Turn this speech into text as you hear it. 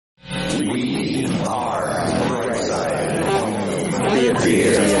We are Brightside Home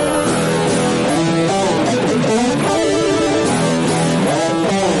Theater.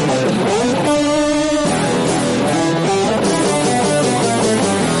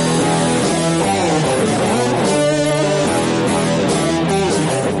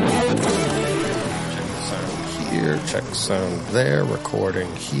 Check sound there,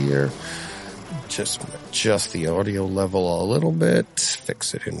 recording here. Just adjust the audio level a little bit,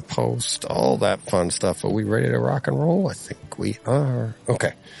 fix it in post, all that fun stuff. Are we ready to rock and roll? I think we are.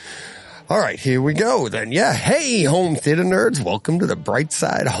 Okay. All right, here we go then. Yeah. Hey, home theater nerds. Welcome to the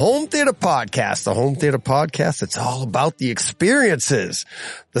Brightside Home Theater Podcast. The home theater podcast. It's all about the experiences,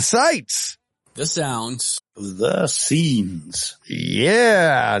 the sights, the sounds, the scenes.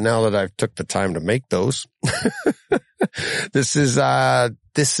 Yeah. Now that I've took the time to make those. This is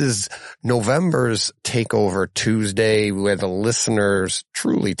November's Takeover Tuesday, where the listeners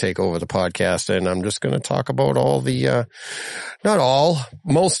truly take over the podcast. And I'm just going to talk about all the,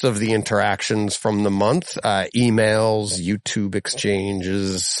 most of the interactions from the month, emails, YouTube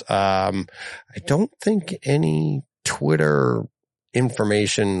exchanges. I don't think any Twitter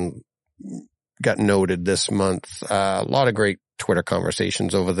information got noted this month. A lot of great Twitter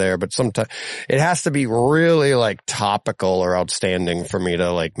conversations over there, but sometimes it has to be really like topical or outstanding for me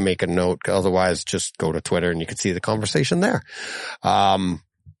to like make a note. Otherwise, just go to Twitter and you can see the conversation there.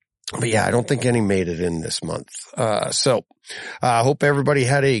 But yeah, I don't think any made it in this month. So I hope everybody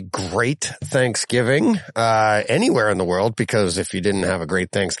had a great Thanksgiving, anywhere in the world, because if you didn't have a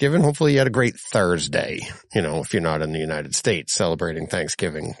great Thanksgiving, hopefully you had a great Thursday, if you're not in the United States celebrating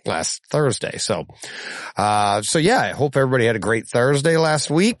Thanksgiving last Thursday. So yeah, I hope everybody had a great Thursday last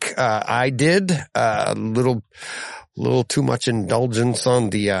week. I did, a little too much indulgence on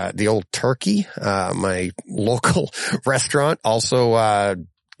the old turkey. My local restaurant also,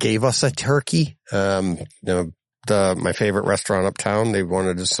 gave us a turkey. My favorite restaurant uptown, they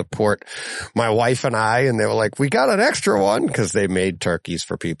wanted to support my wife and I, and they were like, we got an extra one, because they made turkeys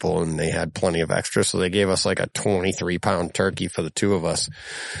for people and they had plenty of extra. So they gave us like a 23-pound turkey for the two of us.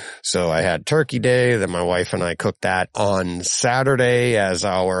 So I had turkey day. Then my wife and I cooked that on Saturday as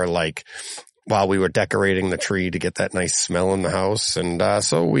our while we were decorating the tree to get that nice smell in the house. And,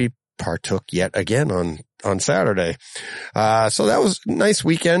 so we partook yet again on Saturday. So that was a nice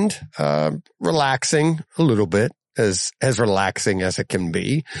weekend, relaxing a little bit, as relaxing as it can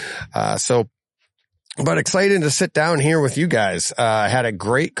be. But excited to sit down here with you guys. I had a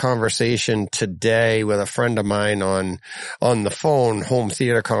great conversation today with a friend of mine on the phone, home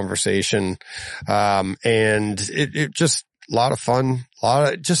theater conversation. And it just a lot of fun,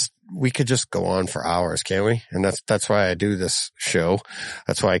 we could just go on for hours, can't we? And that's why I do this show.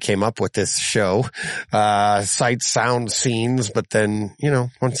 That's why I came up with this show. Sights, sound, scenes, but then,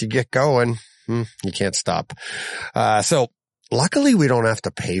 once you get going, you can't stop. So luckily we don't have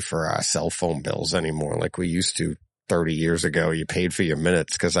to pay for our cell phone bills anymore like we used to 30 years ago. You paid for your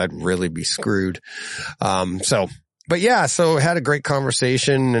minutes, because I'd really be screwed. But yeah, so had a great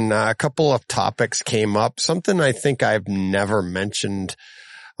conversation, and a couple of topics came up. Something I think I've never mentioned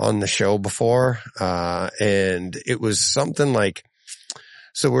on the show before. And it was something like,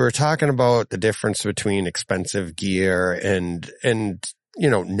 so we were talking about the difference between expensive gear and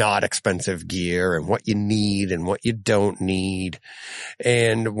not expensive gear, and what you need and what you don't need.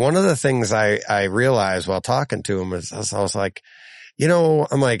 And one of the things I realized while talking to him is, I was like,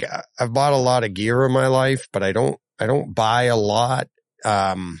 I'm like, I've bought a lot of gear in my life, but I don't buy a lot.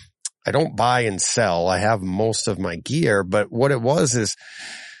 I don't buy and sell. I have most of my gear, but what it was is,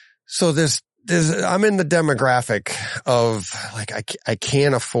 so I'm in the demographic of I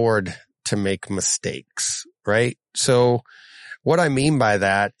can't afford to make mistakes, right? So what I mean by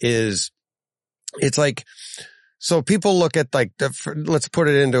that is, it's like, so people look at let's put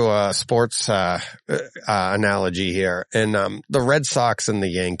it into a sports, analogy here. And, the Red Sox and the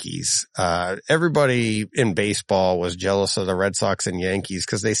Yankees, everybody in baseball was jealous of the Red Sox and Yankees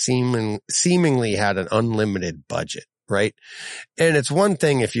because they seemingly had an unlimited budget, right? And it's one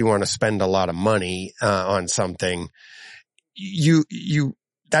thing if you want to spend a lot of money, on something,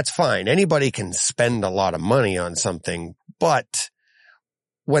 that's fine. Anybody can spend a lot of money on something, but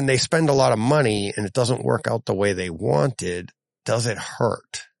when they spend a lot of money and it doesn't work out the way they wanted, does it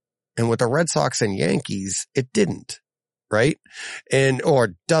hurt? And with the Red Sox and Yankees, it didn't, right?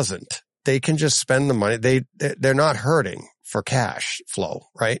 Or doesn't. They can just spend the money. They're not hurting for cash flow,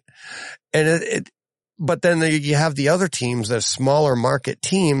 right? And but then you have the other teams, the smaller market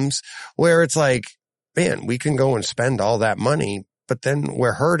teams, where it's like, man, we can go and spend all that money, but then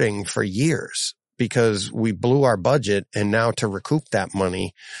we're hurting for years because we blew our budget, and now to recoup that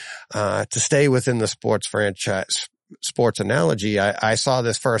money, to stay within the sports franchise, sports analogy, I saw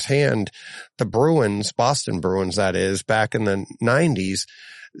this firsthand. The Bruins, Boston Bruins, that is, back in the 90s,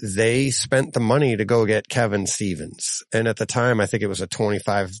 they spent the money to go get Kevin Stevens. And at the time, I think it was a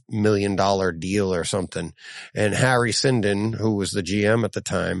 $25 million deal or something. And Harry Sinden, who was the GM at the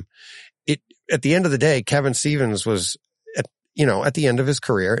time, at the end of the day, Kevin Stevens was at the end of his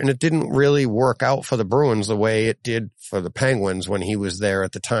career, and it didn't really work out for the Bruins the way it did for the Penguins when he was there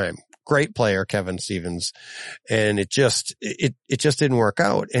at the time. Great player, Kevin Stevens. And it just didn't work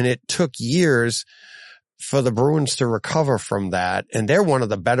out. And it took years for the Bruins to recover from that. And they're one of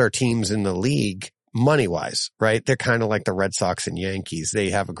the better teams in the league money-wise, right? They're kind of like the Red Sox and Yankees. They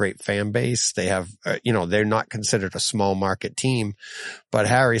have a great fan base. They have, they're not considered a small market team, but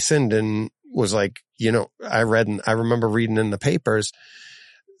Harry Sinden was like, I remember reading in the papers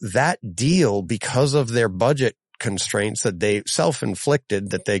that deal, because of their budget constraints that they self-inflicted,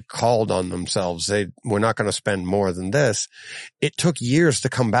 that they called on themselves. We're not going to spend more than this. It took years to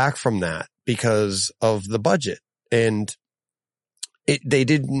come back from that because of the budget. And they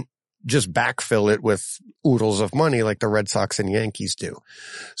didn't just backfill it with oodles of money like the Red Sox and Yankees do.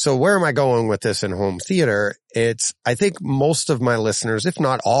 So where am I going with this in home theater? I think most of my listeners, if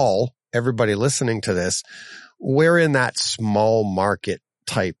not all, everybody listening to this, we're in that small market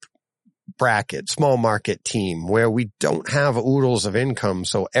type bracket, small market team where we don't have oodles of income.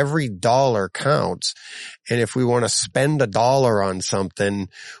 So every dollar counts. And if we want to spend $1 on something,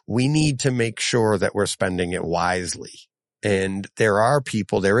 we need to make sure that we're spending it wisely. And there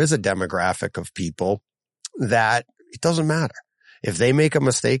is a demographic of people that it doesn't matter. If they make a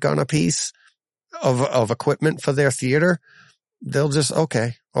mistake on a piece of equipment for their theater, they'll just,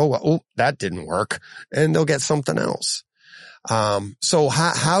 okay, that didn't work, and they'll get something else. So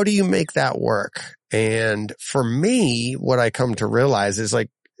how do you make that work? And for me, what I come to realize is, like,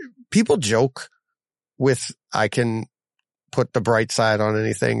 people joke with, I can put the bright side on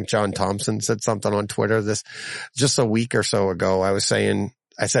anything. John Thompson said something on Twitter just a week or so ago. I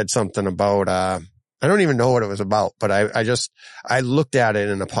said something about, I don't even know what it was about, but I looked at it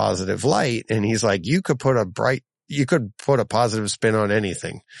in a positive light, and he's like, you could put a positive spin on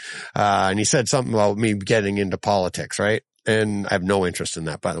anything. And he said something about me getting into politics, right? And I have no interest in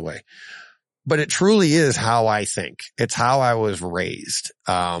that, by the way. But it truly is how I think. It's how I was raised.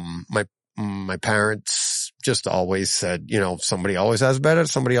 My parents just always said, somebody always has it better,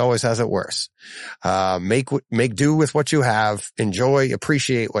 somebody always has it worse. Make do with what you have, enjoy,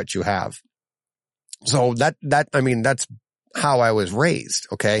 appreciate what you have. So that's how I was raised.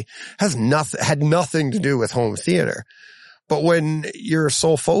 Okay. Had nothing to do with home theater. But when your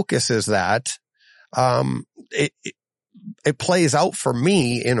sole focus is that, it plays out for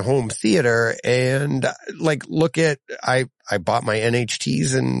me in home theater. And like, I bought my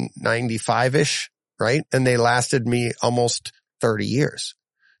NHTs in 95-ish, right? And they lasted me almost 30 years,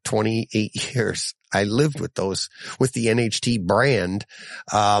 28 years. I lived with the NHT brand,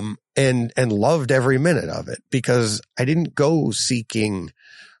 and loved every minute of it, because I didn't go seeking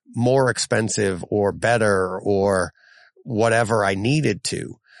more expensive or better or whatever I needed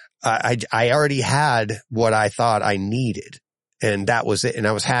to. I already had what I thought I needed, and that was it. And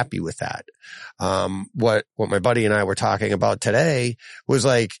I was happy with that. What my buddy and I were talking about today was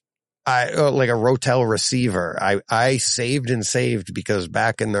like a Rotel receiver. I saved because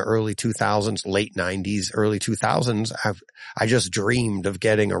back in the early 2000s, late 90s, early 2000s, I just dreamed of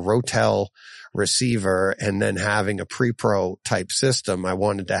getting a Rotel receiver and then having a pre-pro type system. I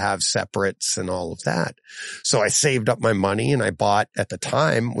wanted to have separates and all of that. So I saved up my money, and I bought, at the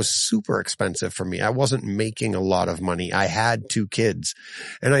time, was super expensive for me. I wasn't making a lot of money. I had 2 kids,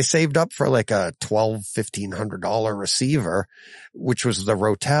 and I saved up for like a $1,500 receiver, which was the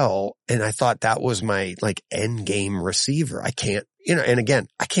Rotel. And I thought that was my like end game receiver. I can't, and again,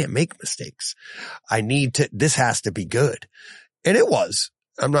 I can't make mistakes. This has to be good. And it was.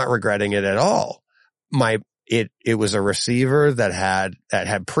 I'm not regretting it at all. It was a receiver that had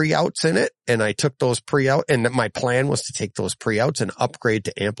pre-outs in it, and I took those pre-out, and my plan was to take those pre-outs and upgrade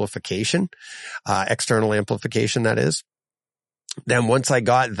to amplification, external amplification, that is. Then once I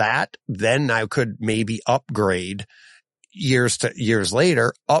got that, then I could maybe upgrade years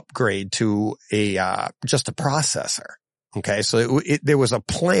later, upgrade to just a processor. Okay. So there was a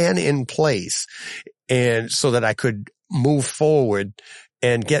plan in place, and so that I could move forward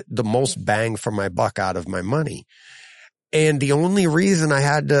and get the most bang for my buck out of my money. And the only reason I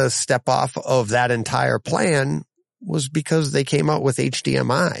had to step off of that entire plan was because they came out with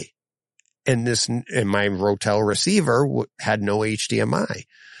HDMI, and my Rotel receiver had no HDMI.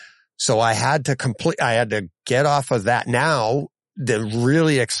 So I had to get off of that. Now, the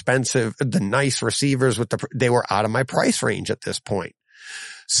really expensive, the nice receivers they were out of my price range at this point.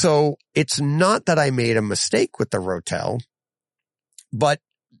 So it's not that I made a mistake with the Rotel, but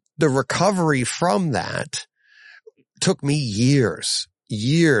the recovery from that took me years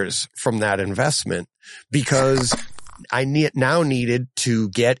from that investment, because I now needed to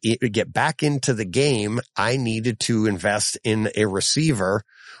get back into the game. I needed to invest in a receiver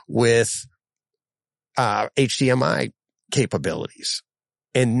with HDMI capabilities.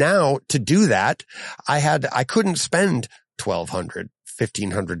 And now to do that, I couldn't spend $1,200,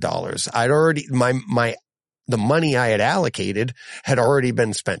 $1,500. I'd already, the money I had allocated had already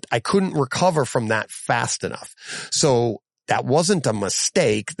been spent. I couldn't recover from that fast enough. So that wasn't a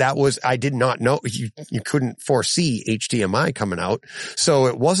mistake. I did not know, you couldn't foresee HDMI coming out. So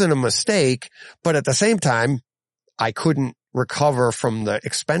it wasn't a mistake, but at the same time, I couldn't recover from the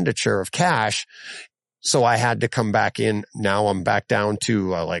expenditure of cash. So I had to come back in. Now I'm back down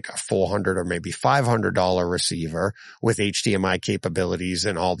to like a $400 or maybe $500 receiver with HDMI capabilities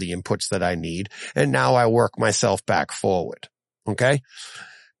and all the inputs that I need. And now I work myself back forward. Okay.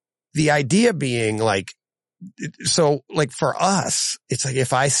 The idea being for us, it's like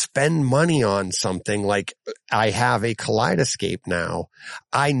if I spend money on something, like I have a Kaleidoscape now,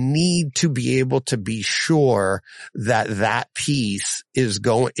 I need to be able to be sure that piece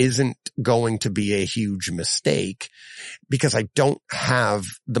isn't going to be a huge mistake, because I don't have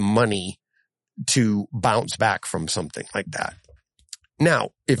the money to bounce back from something like that. Now,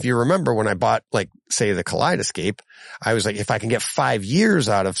 if you remember when I bought, say, the Kaleidoscape, I was like, if I can get 5 years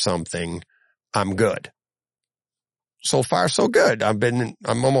out of something, I'm good. So far, so good. I'm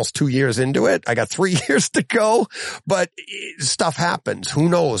almost 2 years into it. I got 3 years to go, but stuff happens. Who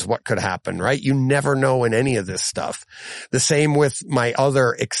knows what could happen, right? You never know in any of this stuff. The same with my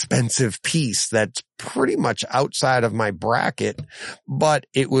other expensive piece that's pretty much outside of my bracket, but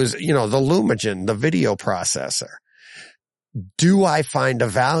it was, the Lumagen, the video processor. Do I find a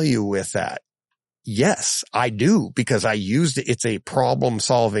value with that? Yes, I do, because I used it. It's a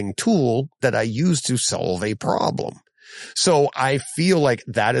problem-solving tool that I use to solve a problem. So I feel like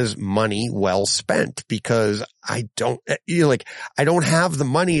that is money well spent, because I don't have the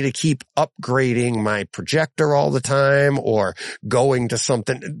money to keep upgrading my projector all the time or going to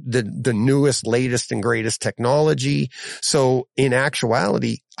something, the newest, latest and greatest technology. So in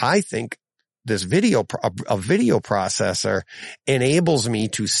actuality, I think this video processor enables me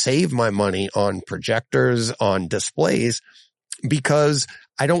to save my money on projectors, on displays, because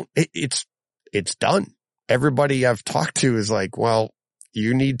it's done. Everybody I've talked to is like, well,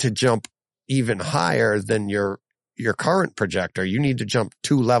 you need to jump even higher than your current projector. You need to jump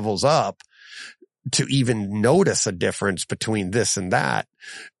 2 levels up to even notice a difference between this and that,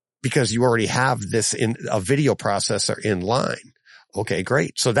 because you already have this in a video processor in line. Okay,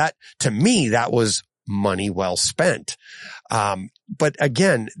 great. So that, to me, that was money well spent. But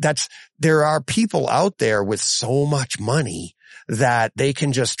again, there are people out there with so much money that they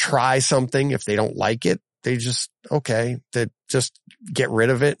can just try something. If they don't like it, they just get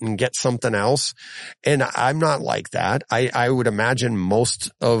rid of it and get something else. And I'm not like that. I would imagine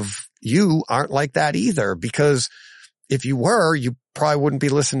most of you aren't like that either, because if you were, you probably wouldn't be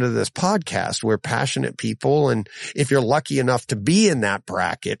listening to this podcast. We're passionate people. And if you're lucky enough to be in that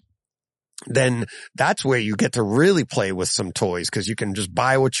bracket, then that's where you get to really play with some toys, because you can just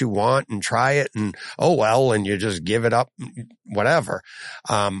buy what you want and try it and, and you just give it up, whatever.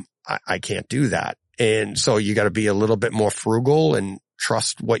 I can't do that. And so you got to be a little bit more frugal and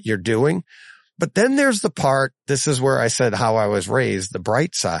trust what you're doing. But then there's the part, this is where I said how I was raised, the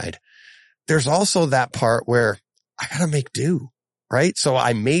bright side. There's also that part where I got to make do, right? So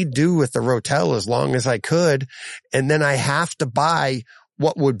I made do with the Rotel as long as I could. And then I have to buy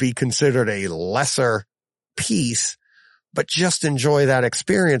what would be considered a lesser piece, but just enjoy that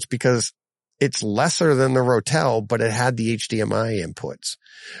experience, because it's lesser than the Rotel, but it had the HDMI inputs.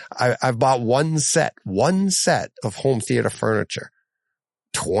 I've bought one set of home theater furniture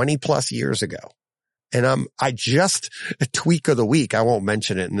 20 plus years ago. And I just a tweak of the week. I won't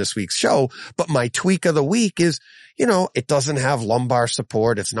mention it in this week's show, but my tweak of the week is, it doesn't have lumbar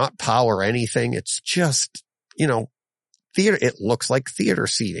support. It's not power anything. It's just, theater. It looks like theater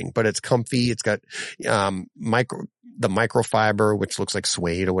seating, but it's comfy. It's got, the microfiber, which looks like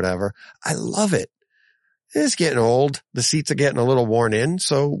suede or whatever. I love it. It's getting old. The seats are getting a little worn in.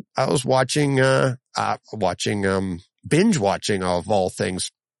 So I was binge watching of all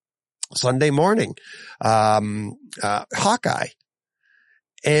things Sunday morning, Hawkeye.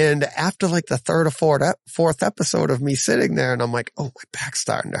 And after like the third or fourth episode of me sitting there, and I'm like, oh, my back's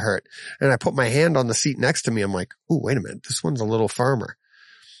starting to hurt. And I put my hand on the seat next to me. I'm like, oh, wait a minute. This one's a little firmer.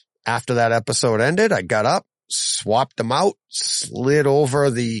 After that episode ended, I got up, swapped them out, slid over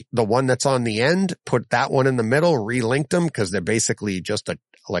the one that's on the end, put that one in the middle, relinked them because they're basically just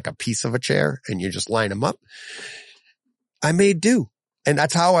like a piece of a chair, and you just line them up. I made do. And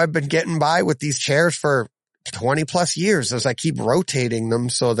that's how I've been getting by with these chairs for 20 plus years, as I keep rotating them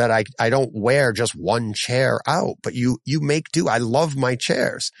so that I don't wear just one chair out, but you make do. I love my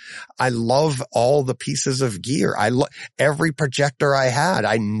chairs. I love all the pieces of gear. Every projector I had.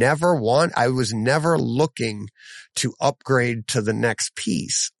 I was never looking to upgrade to the next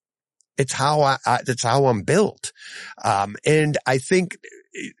piece. It's how it's how I'm built. And I think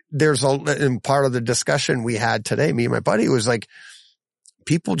in part of the discussion we had today, me and my buddy, was like,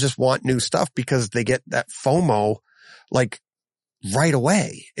 people just want new stuff because they get that FOMO like right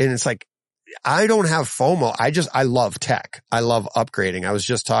away. And it's like, I don't have FOMO. I love tech. I love upgrading. I was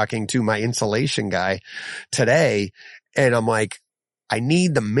just talking to my insulation guy today, and I'm like, I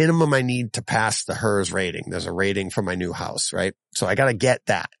need the minimum I need to pass the HERS rating. There's a rating for my new house, right? So I got to get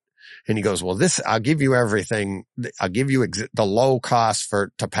that. And he goes, well, I'll give you everything. I'll give you the low cost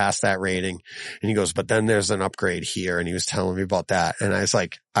to pass that rating. And he goes, but then there's an upgrade here. And he was telling me about that. And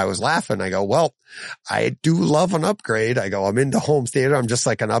I was laughing. I go, well, I do love an upgrade. I go, I'm into home theater. I'm just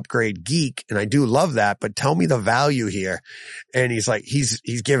like an upgrade geek. And I do love that, but tell me the value here. And he's like, he's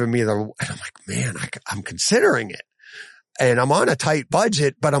giving me and I'm like, man, I'm considering it. And I'm on a tight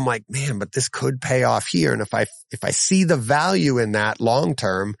budget, but I'm like, man, but this could pay off here. And if I see the value in that long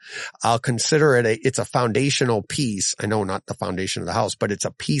term, I'll consider it's a foundational piece. I know not the foundation of the house, but it's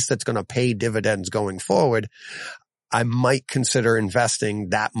a piece that's going to pay dividends going forward. I might consider investing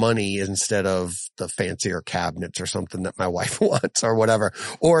that money instead of the fancier cabinets or something that my wife wants or whatever.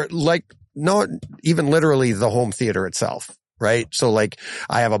 Or not even literally the home theater itself. Right. So like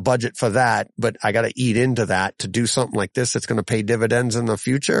I have a budget for that, but I got to eat into that to do something like this that's going to pay dividends in the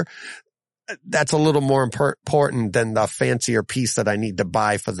future. That's a little more important than the fancier piece that I need to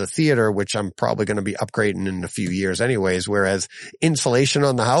buy for the theater, which I'm probably going to be upgrading in a few years anyways. Whereas insulation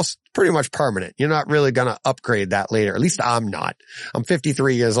on the house, pretty much permanent. You're not really going to upgrade that later. At least I'm not. I'm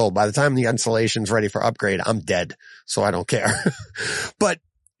 53 years old. By the time the insulation's ready for upgrade, I'm dead. So I don't care. But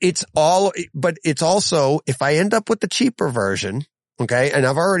it's also, if I end up with the cheaper version, okay, and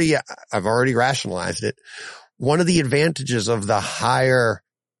I've already rationalized it. One of the advantages of the higher,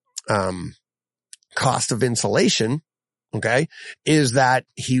 cost of insulation, okay, is that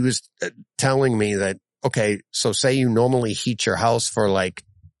he was telling me that, okay, so say you normally heat your house for like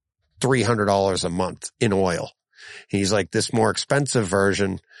 $300 a month in oil. He's like, this more expensive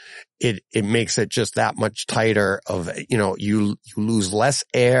version, it makes it just that much tighter you lose less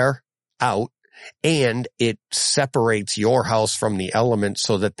air out, and it separates your house from the elements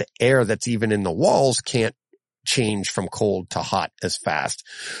so that the air that's even in the walls can't change from cold to hot as fast.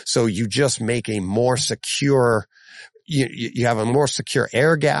 So you just make a more secure, you have a more secure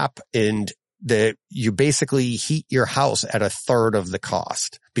air gap, and you basically heat your house at a third of the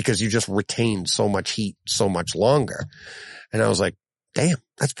cost because you just retain so much heat so much longer. And I was like, damn,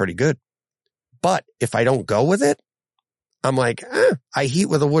 that's pretty good. But if I don't go with it, I'm like, I heat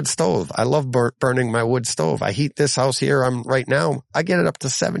with a wood stove. I love burning my wood stove. I heat this house here right now. I get it up to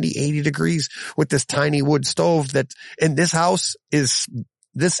 70, 80 degrees with this tiny wood stove in this house is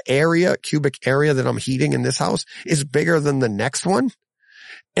this cubic area that I'm heating in this house is bigger than the next one.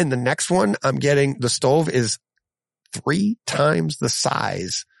 And the next one the stove is 3 times the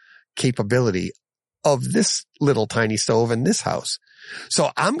size capability of this little tiny stove in this house.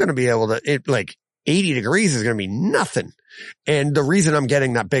 So I'm going to be able to, 80 degrees is going to be nothing. And the reason I'm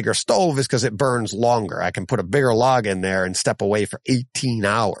getting that bigger stove is because it burns longer. I can put a bigger log in there and step away for 18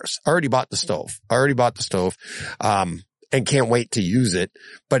 hours. I already bought the stove. And can't wait to use it,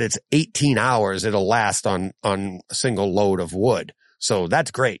 but it's 18 hours. It'll last on a single load of wood. So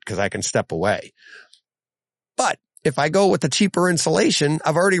that's great because I can step away. But if I go with the cheaper insulation,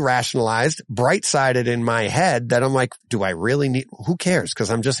 I've already rationalized, bright-sided in my head that I'm like, do I really need, who cares? Because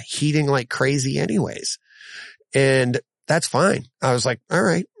I'm just heating like crazy anyways. And that's fine. I was like, all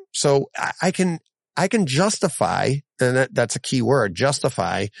right. So I can justify, and that's a key word,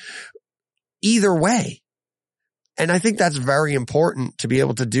 justify either way. And I think that's very important to be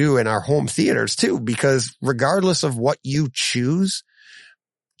able to do in our home theaters too, because regardless of what you choose,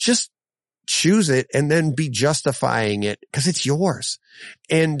 just choose it and then be justifying it because it's yours.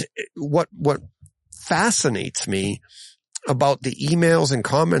 And what fascinates me about the emails and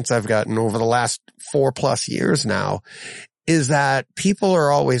comments I've gotten over the last 4+ years now is that people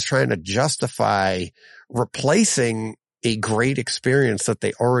are always trying to justify replacing a great experience that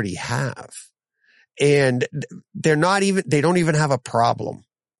they already have. And they don't even have a problem,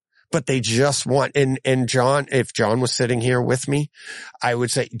 but they just want, and John, if John was sitting here with me, I would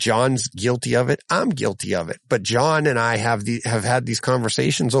say John's guilty of it. I'm guilty of it. But John and I have had these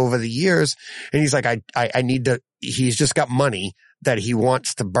conversations over the years, and he's like, he's just got money that he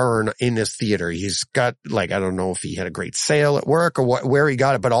wants to burn in this theater. He's got, like, I don't know if he had a great sale at work or where he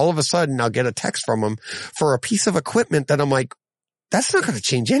got it, but all of a sudden I'll get a text from him for a piece of equipment that I'm like, that's not going to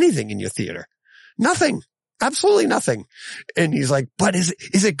change anything in your theater. Nothing. Absolutely nothing. And he's like, but is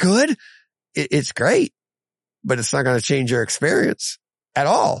it good? It's great, but it's not going to change your experience at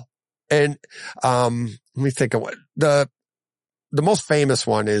all. And, let me think of what the most famous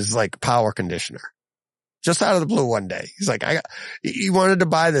one is, like, power conditioner. Just out of the blue one day, he's like, he wanted to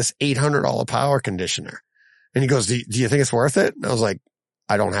buy this $800 power conditioner. And he goes, do you think it's worth it? And I was like,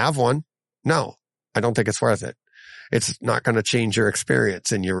 I don't have one. No, I don't think it's worth it. It's not going to change your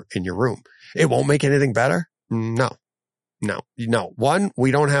experience in your room. It won't make anything better. No. One, we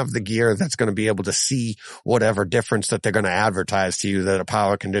don't have the gear that's going to be able to see whatever difference that they're going to advertise to you that a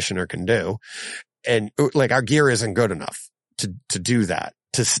power conditioner can do. And, like, our gear isn't good enough to do that,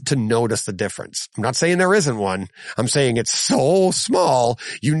 to notice the difference. I'm not saying there isn't one. I'm saying it's so small.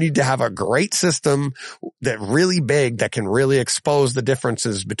 You need to have a great system that really big that can really expose the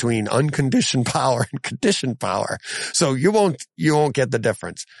differences between unconditioned power and conditioned power. So you won't get the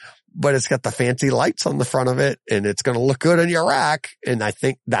difference. But it's got the fancy lights on the front of it, and it's going to look good in your rack. And I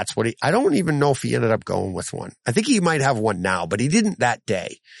think that's what I don't even know if he ended up going with one. I think he might have one now, but he didn't that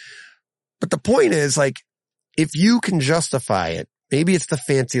day. But the point is, like, if you can justify it, maybe it's the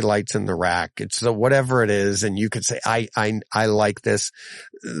fancy lights in the rack, it's the whatever it is, and you could say, I like this,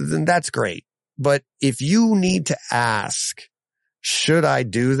 then that's great. But if you need to ask, should I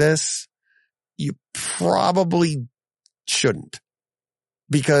do this? You probably shouldn't.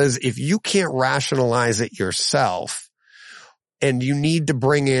 Because if you can't rationalize it yourself and you need to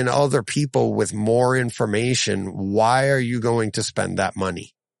bring in other people with more information, why are you going to spend that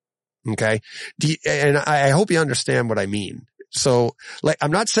money? Okay. And I hope you understand what I mean. So, like,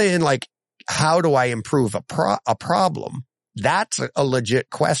 I'm not saying, like, how do I improve a problem? That's a legit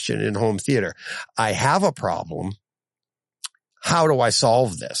question in home theater. I have a problem. How do I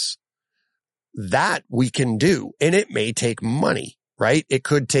solve this? That we can do, and it may take money. Right? It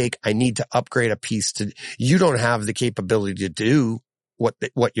could take, I need to upgrade a piece you don't have the capability to do what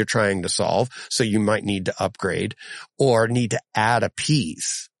you're trying to solve. So you might need to upgrade or need to add a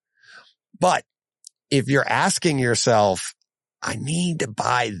piece. But if you're asking yourself, I need to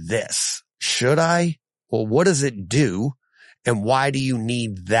buy this, should I? Well, what does it do? And why do you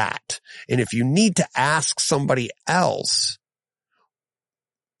need that? And if you need to ask somebody else,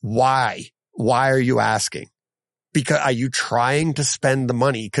 why are you asking? Because are you trying to spend the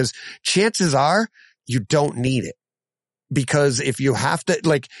money? Because chances are you don't need it. Because if you have to,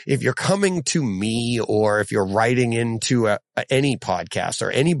 like, if you're coming to me or if you're writing into any podcast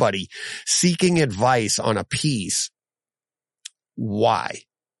or anybody seeking advice on a piece, why?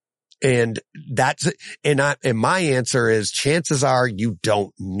 And my answer is chances are you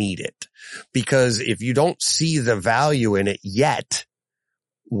don't need it. Because if you don't see the value in it yet,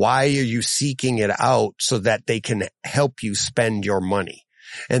 why are you seeking it out so that they can help you spend your money?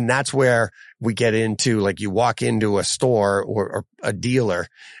 And that's where we get into, like, you walk into a store or a dealer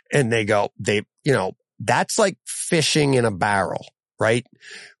and that's like fishing in a barrel, right?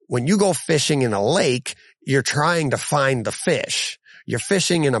 When you go fishing in a lake, you're trying to find the fish. You're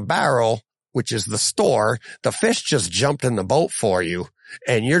fishing in a barrel, which is the store. The fish just jumped in the boat for you.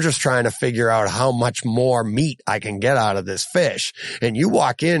 And you're just trying to figure out how much more meat I can get out of this fish. And you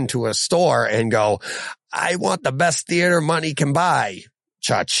walk into a store and go, I want the best theater money can buy.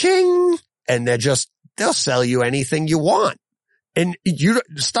 Cha-ching. And they'll sell you anything you want. And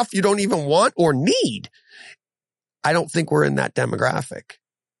stuff you don't even want or need. I don't think we're in that demographic.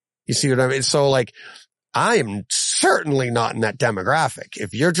 You see what I mean? So, like, I am certainly not in that demographic.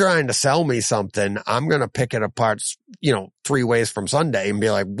 If you're trying to sell me something, I'm going to pick it apart, 3 ways from Sunday and be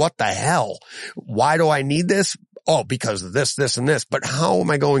like, what the hell? Why do I need this? Oh, because of this, this, and this. But how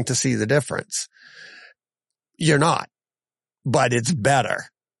am I going to see the difference? You're not, but it's better.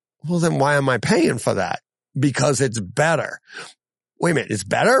 Well, then why am I paying for that? Because it's better. Wait a minute. It's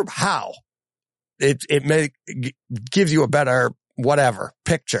better? How? It gives you a better whatever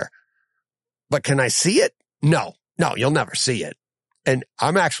picture. But can I see it? No, you'll never see it. And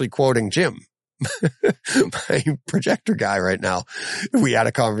I'm actually quoting Jim my projector guy right now. We had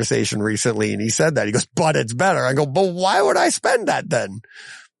a conversation recently and he said that. He goes, but it's better. I go, but why would I spend that then?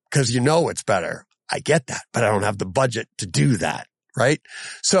 Because it's better. I get that, but I don't have the budget to do that. Right.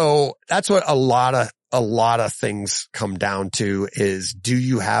 So that's what a lot of things come down to is, do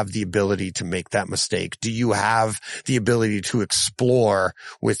you have the ability to make that mistake? Do you have the ability to explore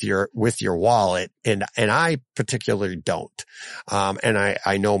with your wallet? And I particularly don't. And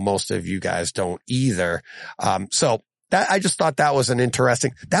I know most of you guys don't either. So that, I just thought that was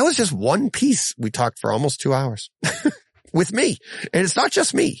that was just one piece. We talked for almost 2 hours with me, and it's not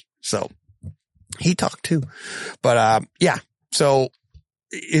just me. So he talked too, but, yeah. So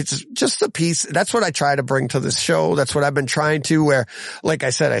it's just a piece. That's what I try to bring to this show. That's what I've been trying to, where, like I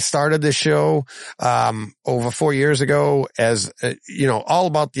said, I started this show, over 4 years ago as, all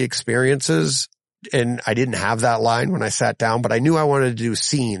about the experiences. And I didn't have that line when I sat down, but I knew I wanted to do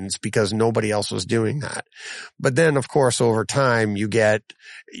scenes because nobody else was doing that. But then, of course, over time,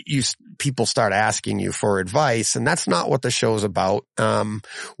 people start asking you for advice, and that's not what the show's about.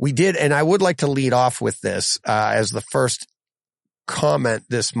 We did, and I would like to lead off with this, as the first comment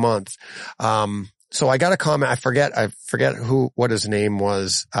this month. So I got a comment. I forget what his name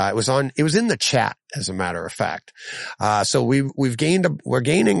was. It was in the chat, as a matter of fact. So we're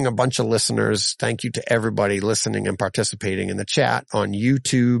gaining a bunch of listeners. Thank you to everybody listening and participating in the chat on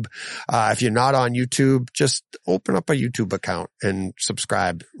YouTube. If you're not on YouTube, just open up a YouTube account and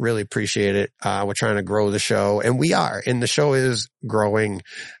subscribe. Really appreciate it. We're trying to grow the show, and we are, and the show is growing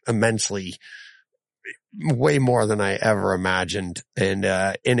immensely. Way more than I ever imagined. And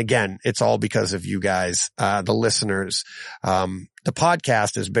again, it's all because of you guys, the listeners. The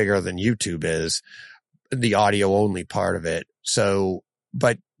podcast is bigger than YouTube is, the audio only part of it. So,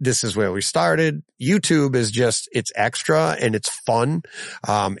 but this is where we started. YouTube is just, it's extra and it's fun.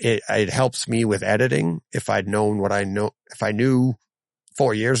 It helps me with editing. If I knew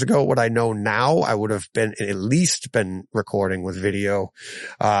 4 years ago what I know now, I would have at least been recording with video,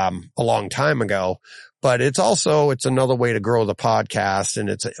 a long time ago. But it's another way to grow the podcast, and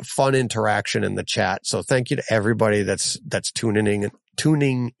it's a fun interaction in the chat. So thank you to everybody that's tuning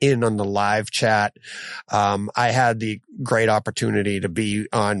in on the live chat. I had the great opportunity to be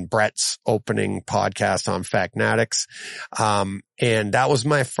on Brett's opening podcast on Factnatics. And that was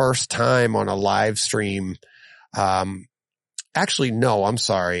my first time on a live stream. Actually, no, I'm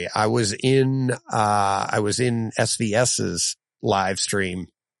sorry. I was in SVS's live stream.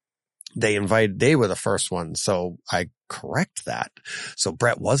 They were the first one. So I correct that. So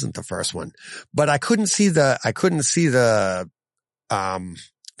Brett wasn't the first one, but I couldn't see the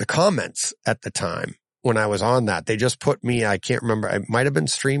comments at the time when I was on that. They just put me, I can't remember. It might have been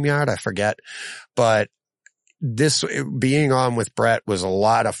StreamYard. I forget, but this being on with Brett was a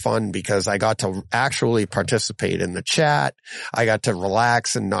lot of fun because I got to actually participate in the chat. I got to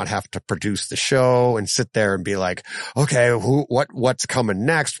relax and not have to produce the show and sit there and be like, okay, what's coming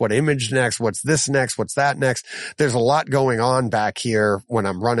next? What image next? What's this next? What's that next? There's a lot going on back here when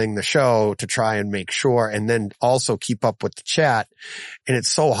I'm running the show to try and make sure, and then also keep up with the chat. And it's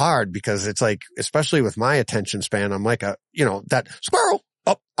so hard because it's like, especially with my attention span, I'm like that squirrel.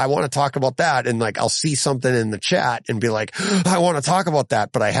 Oh, I want to talk about that. And like, I'll see something in the chat and be like, I want to talk about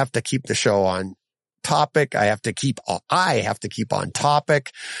that, but I have to keep the show on topic. I have to keep on topic.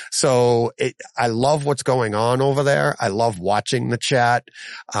 So I love what's going on over there. I love watching the chat.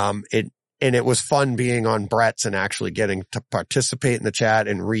 And it was fun being on Brett's and actually getting to participate in the chat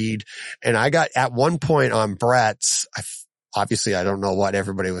and read. And I got at one point on Brett's, obviously I don't know what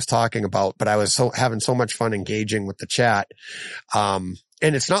everybody was talking about, but I was having so much fun engaging with the chat.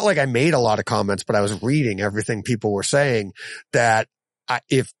 And it's not like I made a lot of comments, but I was reading everything people were saying that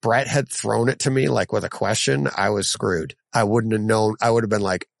if Brett had thrown it to me, like with a question, I was screwed. I wouldn't have known. I would have been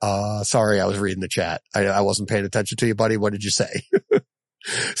like, sorry, I was reading the chat. I wasn't paying attention to you, buddy. What did you say?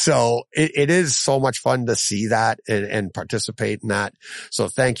 So it is so much fun to see that and participate in that. So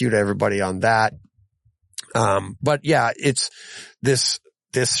thank you to everybody on that. But yeah, it's this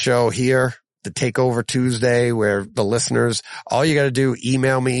show here, the Takeover Tuesday, where the listeners, all you got to do,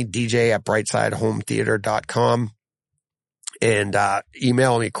 email me, dj@brightsidehometheater.com, and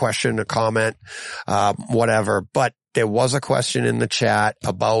email me a question, a comment, whatever. But there was a question in the chat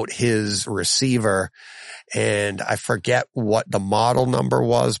about his receiver, and I forget what the model number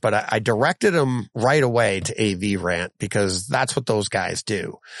was, but I directed him right away to AV Rant because that's what those guys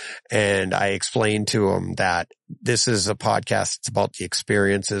do. And I explained to him that this is a podcast. It's about the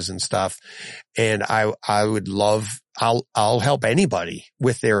experiences and stuff. And I would love, I'll help anybody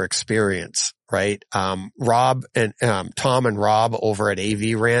with their experience. Right. Rob and, Tom and Rob over at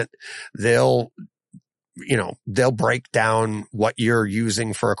AV Rant, they'll break down what you're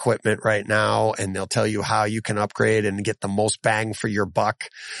using for equipment right now, and they'll tell you how you can upgrade and get the most bang for your buck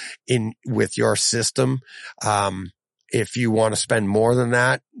with your system. If you want to spend more than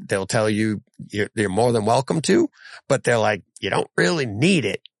that, they'll tell you you're more than welcome to, but they're like, you don't really need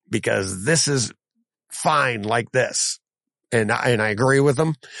it because this is fine like this. And I agree with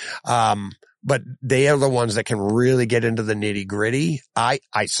them. But they are the ones that can really get into the nitty gritty. I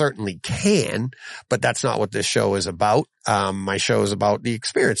certainly can, but that's not what this show is about. My show is about the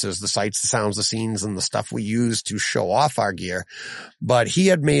experiences, the sights, the sounds, the scenes, and the stuff we use to show off our gear. But he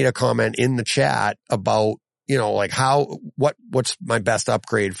had made a comment in the chat about, like what's my best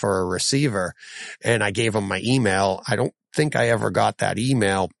upgrade for a receiver? And I gave him my email. I don't think I ever got that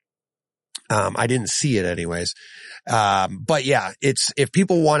email. I didn't see it anyways. But yeah, if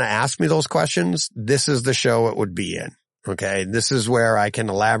people want to ask me those questions, this is the show it would be in. Okay. This is where I can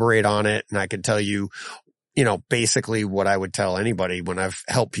elaborate on it, and I can tell you, basically what I would tell anybody when I've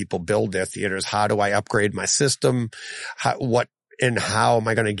helped people build their theaters. How do I upgrade my system? How am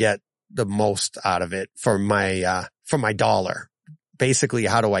I going to get the most out of it for my dollar? Basically,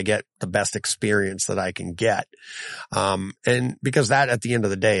 how do I get the best experience that I can get? And because that at the end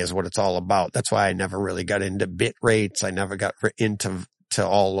of the day is what it's all about. That's why I never really got into bit rates. I never got into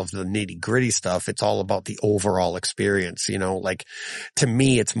all of the nitty gritty stuff. It's all about the overall experience. Like to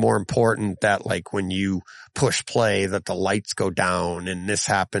me, it's more important that like when you push play that the lights go down and this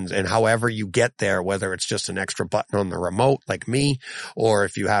happens, and however you get there, whether it's just an extra button on the remote like me, or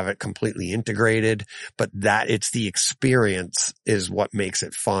if you have it completely integrated, but that it's the experience is what makes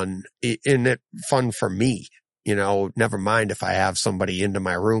it fun, and it fun for me. Never mind if I have somebody into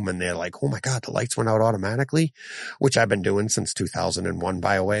my room and they're like, oh my God, the lights went out automatically, which I've been doing since 2001,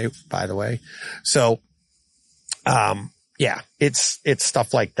 by the way. So, yeah, it's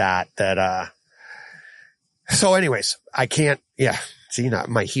stuff like that. So anyways, I can't, yeah, see,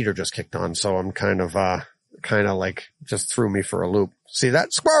 my heater just kicked on. So I'm kind of like just threw me for a loop. See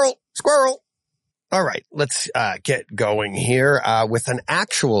that? Squirrel. All right, let's get going here with an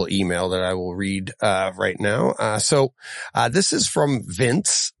actual email that I will read right now. So this is from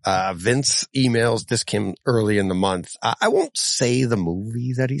Vince. Vince emails, this came early in the month. I won't say the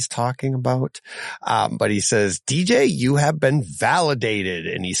movie that he's talking about, but he says, DJ, you have been validated.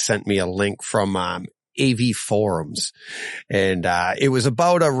 And he sent me a link from AV Forums. And it was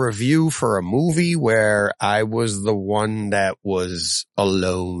about a review for a movie where I was the one that was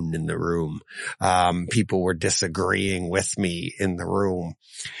alone in the room. People were disagreeing with me in the room.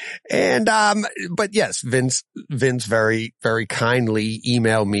 And but yes, Vince very, very kindly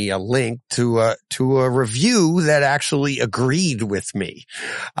emailed me a link to a review that actually agreed with me.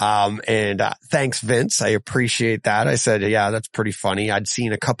 And thanks, Vince. I appreciate that. I said, yeah, that's pretty funny. I'd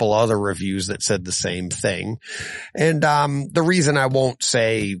seen a couple other reviews that said the same thing. And the reason I won't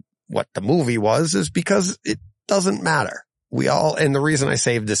say what the movie was is because it doesn't matter. And the reason I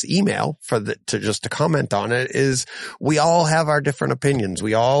saved this email to comment on it is we all have our different opinions.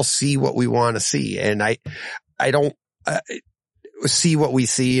 We all see what we want to see. And I don't see what we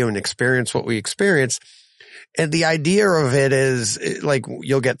see and experience what we experience. And the idea of it is like,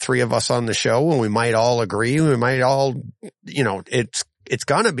 you'll get three of us on the show and we might all agree. We might all, it's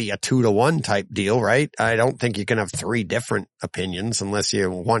going to be a 2-to-1 type deal, right? I don't think you can have three different opinions unless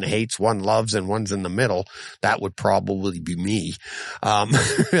one hates, one loves, and one's in the middle. That would probably be me.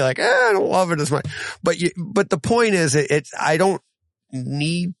 You're like, I don't love it as much. But the point is, I don't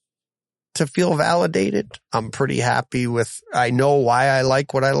need to feel validated. I'm pretty happy I know why I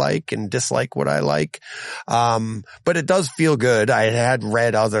like what I like and dislike what I like. But it does feel good. I had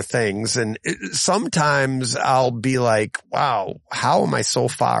read other things, and sometimes I'll be like, wow, how am I so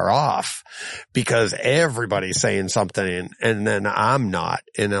far off? Because everybody's saying something and then I'm not.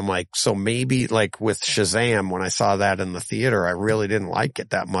 And I'm like, so maybe like with Shazam, when I saw that in the theater, I really didn't like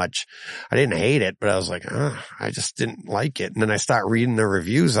it that much. I didn't hate it, but I was like, I just didn't like it. And then I start reading the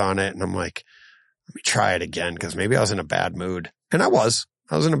reviews on it and I'm like, let me try it again, because maybe I was in a bad mood. And I was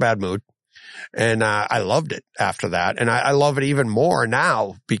in a bad mood. And I loved it after that. And I love it even more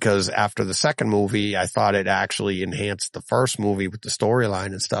now, because after the second movie, I thought it actually enhanced the first movie with the storyline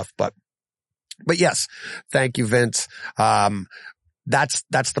and stuff. But But yes, thank you, Vince. That's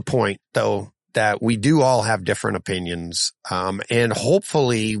the point though, that we do all have different opinions. And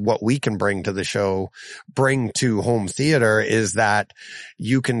hopefully what we can bring to the show, bring to home theater is that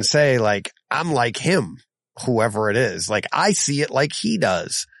you can say like, I'm like him, whoever it is. Like I see it like he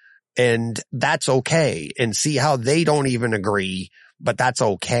does. And that's okay. And see how they don't even agree, but that's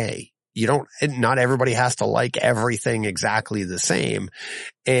okay. Not everybody has to like everything exactly the same.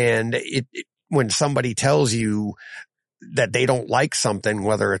 And when somebody tells you that they don't like something,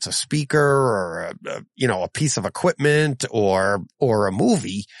 whether it's a speaker or a piece of equipment or a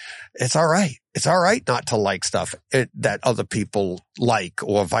movie, it's all right. It's all right not to like stuff that other people like,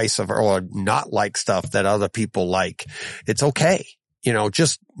 or vice versa, or not like stuff that other people like. It's okay.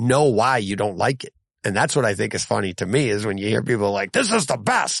 Just know why you don't like it. And that's what I think is funny to me, is when you hear people like, this is the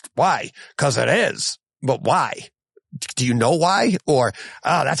best. Why? 'Cause it is. But why? Do you know why? Or,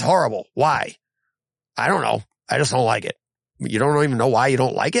 oh, that's horrible. Why? I don't know. I just don't like it. You don't even know why you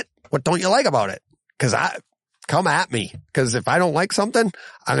don't like it? What don't you like about it? 'Cause come at me. 'Cause if I don't like something,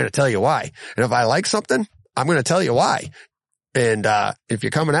 I'm going to tell you why. And if I like something, I'm going to tell you why. And, if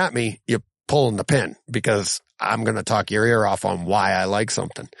you're coming at me, you're pulling the pin, because I'm going to talk your ear off on why I like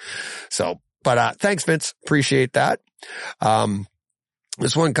something. So, but, thanks, Vince. Appreciate that.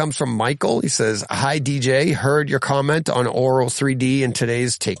 This one comes from Michael. He says, hi, DJ. Heard your comment on Auro 3D in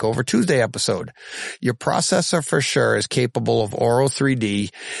today's Takeover Tuesday episode. Your processor for sure is capable of Auro 3D.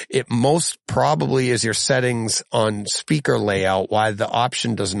 It most probably is your settings on speaker layout why the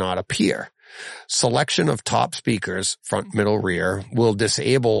option does not appear. Selection of top speakers, front, middle, rear, will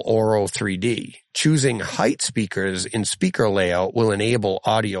disable Auro 3D. Choosing height speakers in speaker layout will enable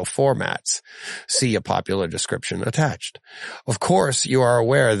audio formats. See a popular description attached. Of course, you are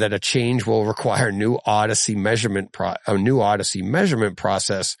aware that a change will require a new Odyssey measurement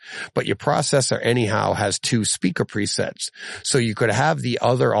process, but your processor anyhow has 2 speaker presets, so you could have the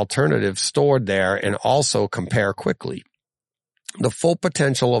other alternative stored there and also compare quickly. The full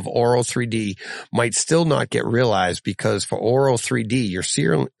potential of Auro 3D might still not get realized, because for Auro 3D, your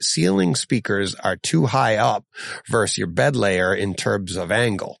ceiling speakers are too high up versus your bed layer in terms of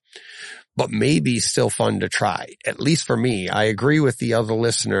angle. But maybe still fun to try. At least for me, I agree with the other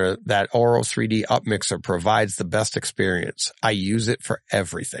listener that Auro 3D Upmixer provides the best experience. I use it for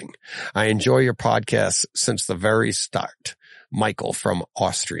everything. I enjoy your podcast since the very start. Michael from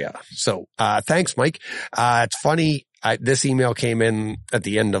Austria. So, thanks, Mike. It's funny. This email came in at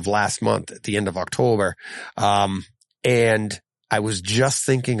the end of last month, at the end of October. And I was just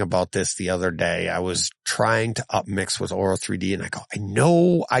thinking about this the other day. I was trying to upmix with Auro 3D, and I go, I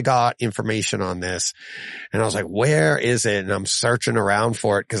know I got information on this. And I was like, where is it? And I'm searching around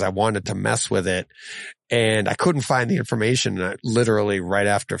for it because I wanted to mess with it. And I couldn't find the information. And literally right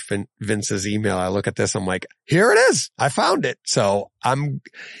after Vince's email, I look at this, I'm like, here it is. I found it. So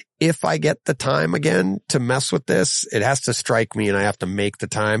if I get the time again to mess with this, it has to strike me and I have to make the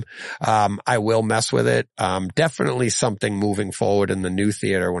time. I will mess with it. Definitely something moving forward in the new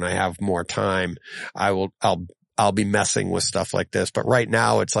theater when I have more time. I'll be messing with stuff like this. But right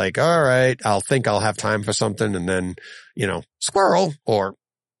now it's like, all right, I'll have time for something, and then, squirrel, or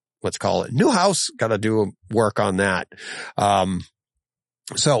let's call it new house. Got to do work on that.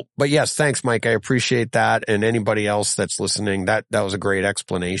 But yes, thanks, Mike. I appreciate that. And anybody else that's listening, that was a great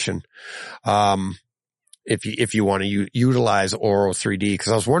explanation. If you want to utilize Auro 3D,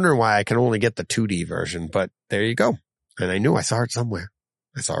 because I was wondering why I can only get the 2D version, but there you go. And I knew I saw it somewhere.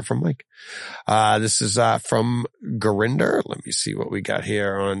 I saw it from Mike. This is, from Gurinder. Let me see what we got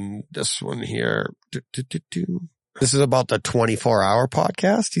here on this one here. This is about the 24-hour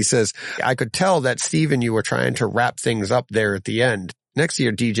podcast. He says, I could tell that Steven, you were trying to wrap things up there at the end. Next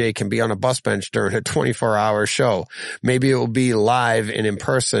year, DJ can be on a bus bench during a 24-hour show. Maybe it will be live and in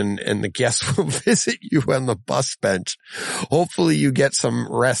person, and the guests will visit you on the bus bench. Hopefully you get some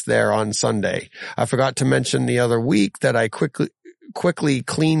rest there on Sunday. I forgot to mention the other week that I quickly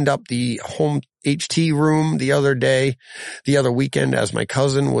cleaned up the home HT room the other weekend, as my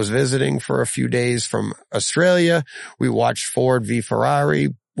cousin was visiting for a few days from Australia. We watched Ford v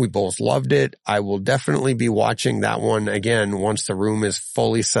Ferrari. We both loved it. I will definitely be watching that one again once the room is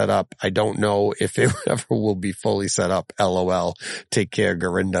fully set up. I don't know if it ever will be fully set up. LOL. Take care,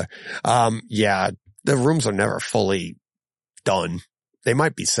 Garinda. Yeah, the rooms are never fully done. They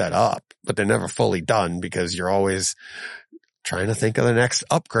might be set up, but they're never fully done, because you're always trying to think of the next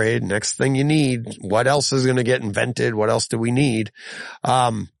upgrade, next thing you need. What else is going to get invented? What else do we need?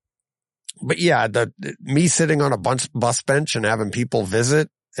 But yeah, me sitting on a bus bench and having people visit,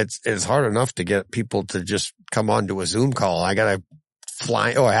 it's hard enough to get people to just come on to a Zoom call. I got to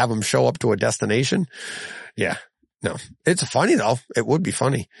fly or have them show up to a destination. Yeah, no, it's funny though. It would be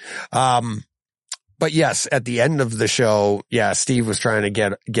funny. But yes, at the end of the show, yeah, Steve was trying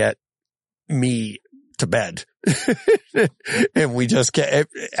to get me to bed. And we just get,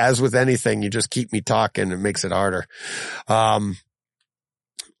 as with anything, you just keep me talking. It makes it harder.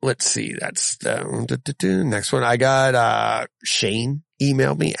 Let's see. That's the next one. I got, Shane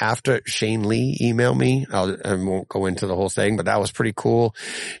emailed me after Shane Lee emailed me. I won't go into the whole thing, but that was pretty cool.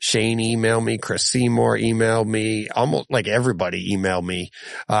 Shane emailed me. Chris Seymour emailed me. Almost like everybody emailed me,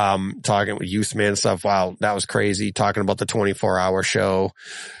 talking with Youth Man stuff. Wow. That was crazy. Talking about the 24-hour show.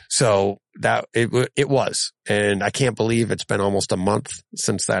 So that it was, and I can't believe it's been almost a month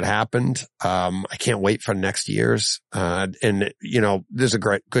since that happened. I can't wait for next year's. And you know, there's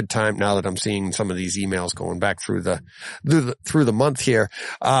a good time now that I'm seeing some of these emails going back through the month here.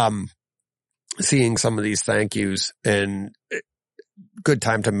 Seeing some of these thank yous, and good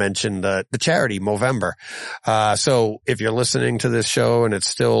time to mention the charity Movember. So if you're listening to this show and it's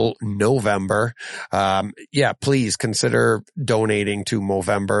still November, yeah, please consider donating to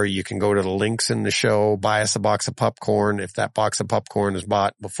Movember. You can go to the links in the show, buy us a box of popcorn. If that box of popcorn is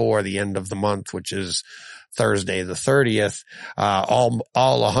bought before the end of the month, which is Thursday, the 30th, all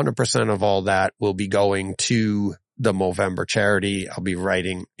 100% of all that will be going to the Movember charity. I'll be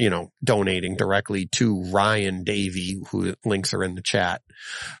donating directly to Ryan Davey, who links are in the chat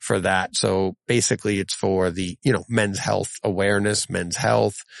for that. So basically it's for the, men's health awareness, men's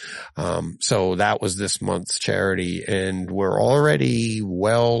health. So that was this month's charity, and we're already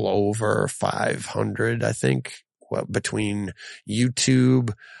well over 500, I think. Well, between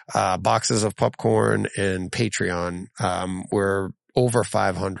YouTube, boxes of popcorn and Patreon, we're over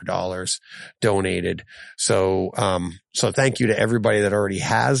 $500 donated. So thank you to everybody that already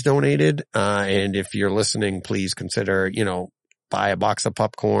has donated. And if you're listening, please consider, buy a box of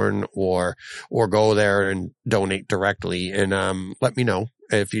popcorn or go there and donate directly. And, let me know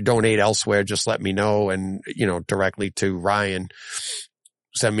if you donate elsewhere, just let me know. And, directly to Ryan,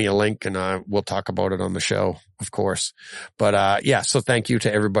 send me a link and, we'll talk about it on the show, of course. But, yeah, so thank you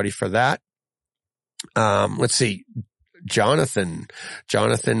to everybody for that. Let's see. Jonathan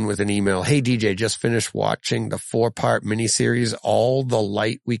with an email. Hey DJ, just finished watching the 4-part miniseries, All the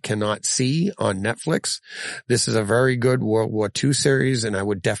Light We Cannot See, on Netflix. This is a very good World War II series, and I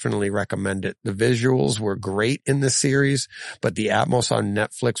would definitely recommend it. The visuals were great in this series, but the Atmos on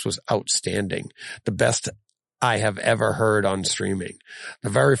Netflix was outstanding. The best I have ever heard on streaming.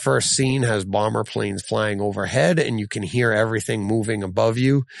 The very first scene has bomber planes flying overhead, and you can hear everything moving above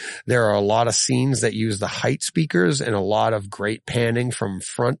you. There are a lot of scenes that use the height speakers and a lot of great panning from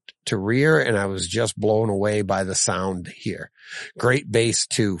front to rear, and I was just blown away by the sound here. Great bass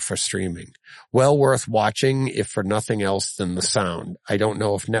too for streaming. Well worth watching, if for nothing else than the sound. I don't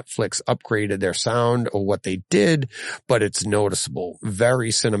know if Netflix upgraded their sound or what they did, but it's noticeable. Very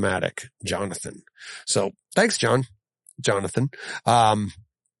cinematic, Jonathan. So thanks, Jonathan.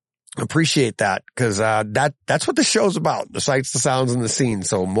 Appreciate that, because that's what the show's about, the sights, the sounds, and the scenes.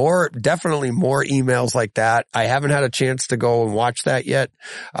 So definitely more emails like that. I haven't had a chance to go and watch that yet.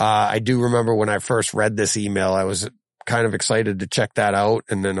 I do remember when I first read this email, I was kind of excited to check that out,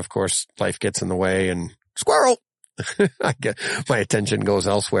 and then of course life gets in the way and squirrel. I get my attention goes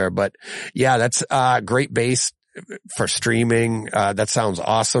elsewhere. But yeah, that's great bass for streaming. That sounds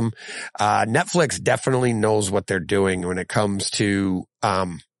awesome. Netflix definitely knows what they're doing when it comes to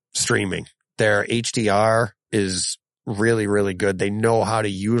streaming. Their HDR is really, really good. They know how to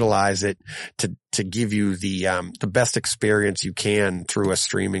utilize it to give you the best experience you can through a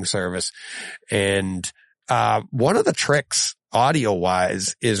streaming service. And one of the tricks audio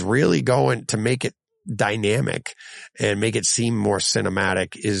wise is really going to make it dynamic and make it seem more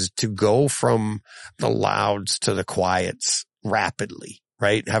cinematic is to go from the louds to the quiets rapidly,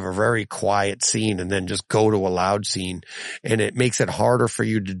 right? Have a very quiet scene and then just go to a loud scene. And it makes it harder for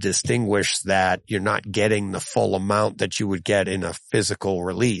you to distinguish that you're not getting the full amount that you would get in a physical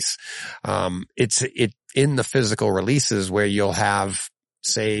release. It's in the physical releases where you'll have,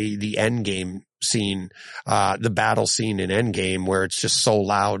 say, the Endgame scene, the battle scene in Endgame, where it's just so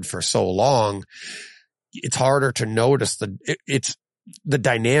loud for so long. It's harder to notice it's the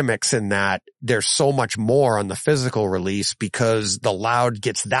dynamics in that there's so much more on the physical release because the loud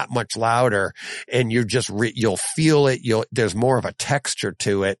gets that much louder, and you're just, you'll feel it. There's more of a texture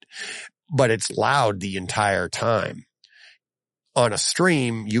to it, but it's loud the entire time. On a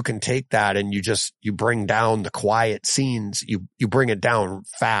stream, you can take that and you bring down the quiet scenes. You bring it down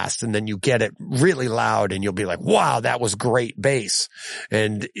fast, and then you get it really loud, and you'll be like, wow, that was great bass.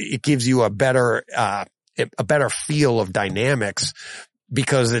 And it gives you a better feel of dynamics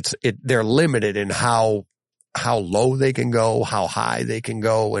because they're limited in how low they can go, how high they can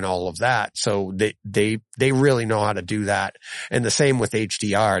go, and all of that. So they really know how to do that. And the same with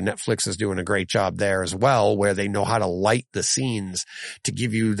HDR. Netflix is doing a great job there as well, where they know how to light the scenes to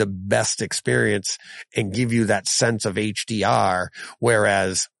give you the best experience and give you that sense of HDR.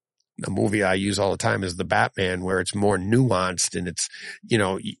 Whereas a movie I use all the time is The Batman, where it's more nuanced and it's,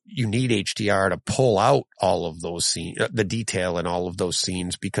 you need HDR to pull out all of those scenes, the detail in all of those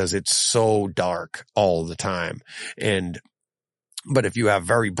scenes, because it's so dark all the time. But if you have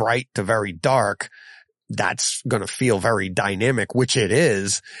very bright to very dark, that's going to feel very dynamic, which it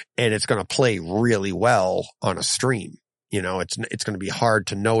is, and it's going to play really well on a stream. It's going to be hard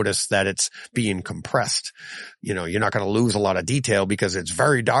to notice that it's being compressed. You're not going to lose a lot of detail because it's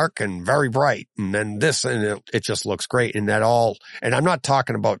very dark and very bright. And then it just looks great. And I'm not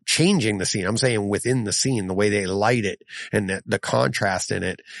talking about changing the scene. I'm saying within the scene, the way they light it and the contrast in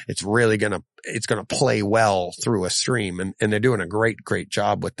it, it's really it's going to play well through a stream. And they're doing a great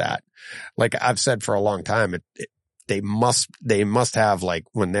job with that. Like I've said for a long time, they must have, like,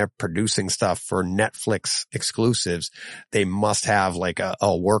 when they're producing stuff for Netflix exclusives, they must have like a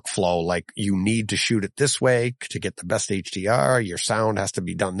workflow. Like, you need to shoot it this way to get the best HDR. Your sound has to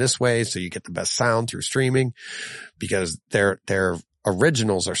be done this way so you get the best sound through streaming, because their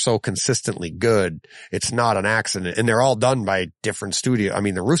originals are so consistently good. It's not an accident, and they're all done by different studio. I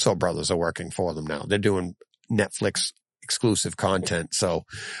mean, the Russo brothers are working for them now. They're doing Netflix exclusive content. So,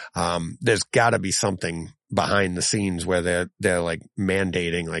 there's gotta be something behind the scenes where they're like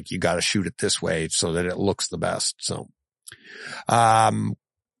mandating, like, you got to shoot it this way so that it looks the best. So,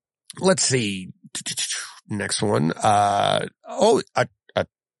 let's see. Next one. A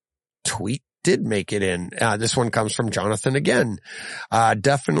tweet did make it in. This one comes from Jonathan again.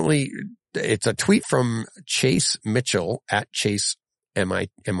 Definitely. It's a tweet from Chase Mitchell at Chase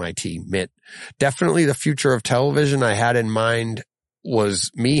MIT Mitt. Definitely the future of television I had in mind was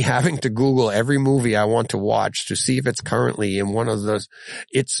me having to Google every movie I want to watch to see if it's currently in one of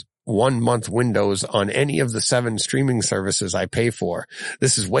its 1 month windows on any of the 7 streaming services I pay for.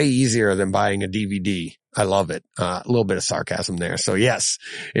 This is way easier than buying a DVD. I love it. A little bit of sarcasm there. So yes,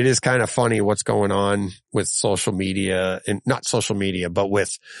 it is kind of funny what's going on with social media, and not social media, but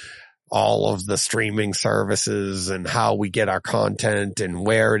with all of the streaming services and how we get our content and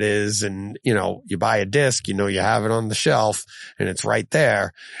where it is. And, you buy a disc, you have it on the shelf and it's right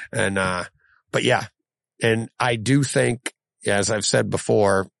there. And, but yeah. And I do think, as I've said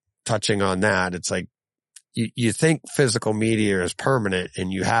before, touching on that, it's like, you think physical media is permanent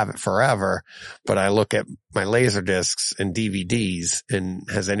and you have it forever, but I look at my laser discs and DVDs, and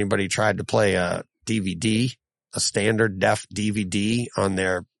has anybody tried to play a DVD, a standard def DVD on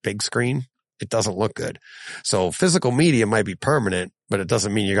their big screen? It doesn't look good. So physical media might be permanent, but it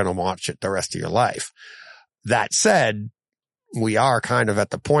doesn't mean you're going to watch it the rest of your life. That said, we are kind of at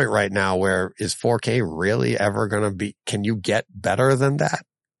the point right now where, is 4K really ever going to be, can you get better than that?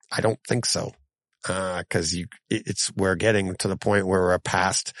 I don't think so. Cause we're getting to the point where we're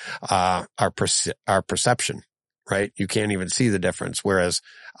past, our perception, right? You can't even see the difference. Whereas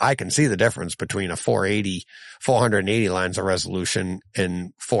I can see the difference between a 480 lines of resolution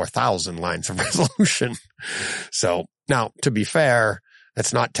and 4,000 lines of resolution. So now, to be fair,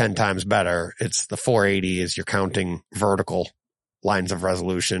 that's not 10 times better. It's the 480 is you're counting vertical lines of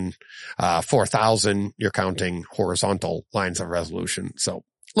resolution. 4,000, you're counting horizontal lines of resolution. So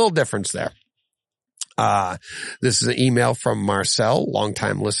a little difference there. This is an email from Marcel,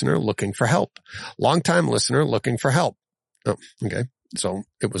 longtime listener looking for help. Longtime listener looking for help. Oh, okay. So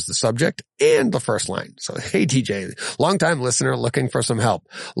it was the subject and the first line. So, hey, TJ, longtime listener looking for some help.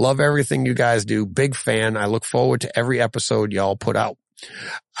 Love everything you guys do. Big fan. I look forward to every episode y'all put out.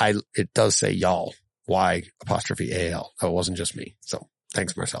 It does say y'all. Y''AL. That wasn't just me. So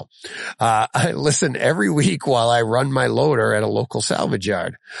thanks, Marcel. I listen every week while I run my loader at a local salvage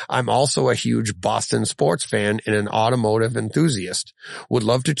yard. I'm also a huge Boston sports fan and an automotive enthusiast. Would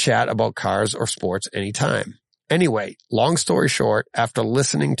love to chat about cars or sports anytime. Anyway, long story short, after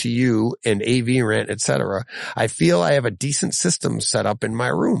listening to you and AV Rant, etc., I feel I have a decent system set up in my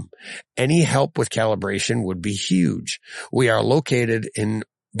room. Any help with calibration would be huge. We are located in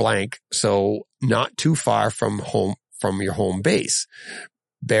blank, so not too far from your home base.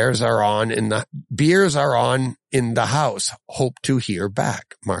 Beers are on in the house. Hope to hear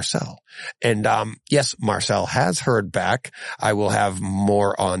back, Marcel. And, yes, Marcel has heard back. I will have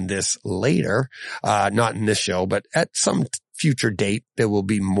more on this later. Not in this show, but at some future date, there will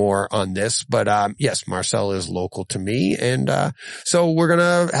be more on this. But, yes, Marcel is local to me. And, so we're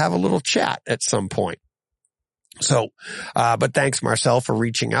going to have a little chat at some point. So, but thanks Marcel for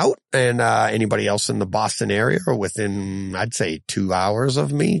reaching out, and anybody else in the Boston area or within, I'd say 2 hours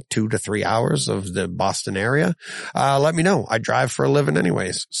of me, 2 to 3 hours of the Boston area, let me know. I drive for a living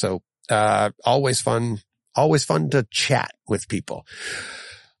anyways. So, always fun to chat with people.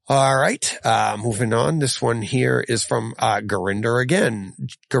 All right. Moving on. This one here is from, Gurinder again.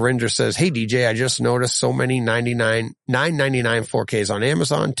 Gurinder says, "Hey DJ, I just noticed so many $9.99 4Ks on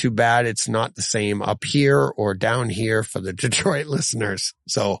Amazon. Too bad it's not the same up here or down here for the Detroit listeners."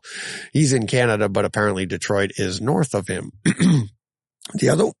 So he's in Canada, but apparently Detroit is north of him. The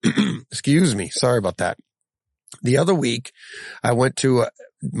other, excuse me. Sorry about that. The other week, I went to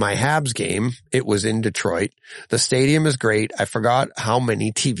my Habs game. It was in Detroit. The stadium is great. I forgot how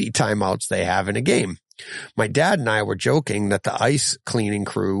many TV timeouts they have in a game. My dad and I were joking that the ice cleaning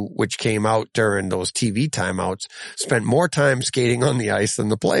crew, which came out during those TV timeouts, spent more time skating on the ice than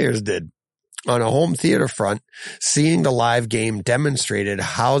the players did. On a home theater front, seeing the live game demonstrated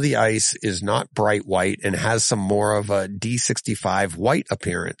how the ice is not bright white and has some more of a D65 white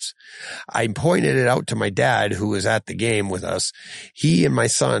appearance. I pointed it out to my dad, who was at the game with us. He and my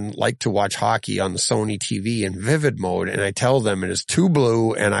son like to watch hockey on the Sony TV in vivid mode, and I tell them it is too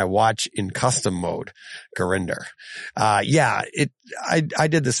blue and I watch in custom mode. Gurinder. I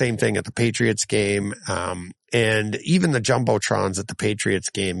did the same thing at the Patriots game. And even the Jumbotrons at the Patriots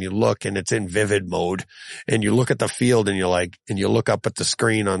game, you look and it's in vivid mode, and you look at the field and you look up at the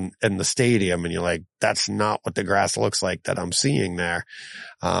screen in the stadium and you're like, that's not what the grass looks like that I'm seeing there.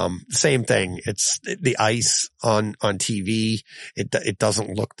 Same thing. It's the ice on TV. It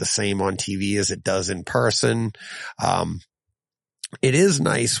doesn't look the same on TV as it does in person. It is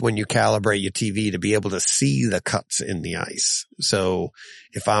nice when you calibrate your TV to be able to see the cuts in the ice. So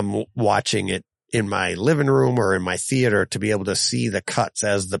if I'm watching it in my living room or in my theater, to be able to see the cuts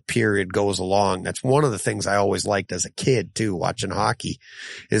as the period goes along. That's one of the things I always liked as a kid too, watching hockey,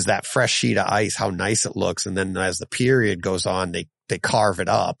 is that fresh sheet of ice, how nice it looks. And then as the period goes on, they carve it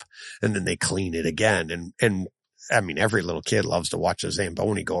up and then they clean it again. And I mean, every little kid loves to watch a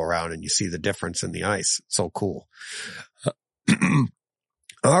Zamboni go around and you see the difference in the ice. It's so cool.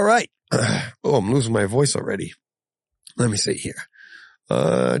 All right. Oh, I'm losing my voice already. Let me see here.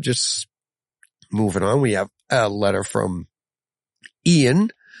 Just moving on. We have a letter from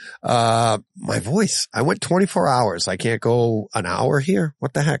Ian. My voice. I went 24 hours. I can't go an hour here.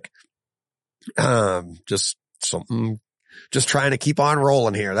 What the heck? Just trying to keep on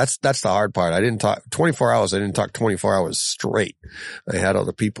rolling here. That's the hard part. I didn't talk 24 hours. I didn't talk 24 hours straight. I had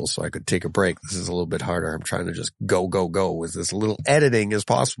other people so I could take a break. This is a little bit harder. I'm trying to just go with as little editing as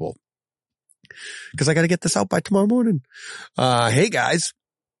possible, because I got to get this out by tomorrow morning. Hey guys.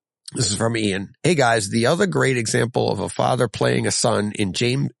 This is from Ian. Hey guys, the other great example of a father playing a son in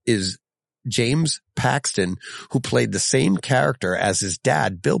is James Paxton, who played the same character as his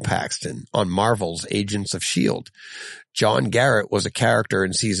dad, Bill Paxton, on Marvel's Agents of S.H.I.E.L.D. John Garrett was a character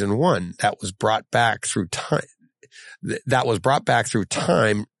in season 1 that was brought back through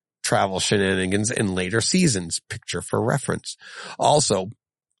time travel shenanigans in later seasons. Picture for reference. Also,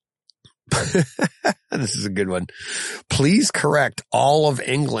 this is a good one. Please correct all of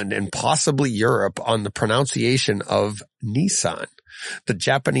England and possibly Europe on the pronunciation of Nissan. The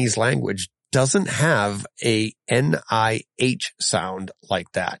Japanese language doesn't have a NIH sound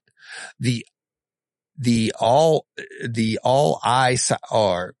like that. The all I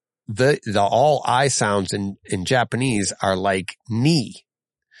sounds in Japanese are like ni.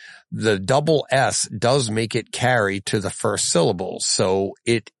 The double S does make it carry to the first syllable, so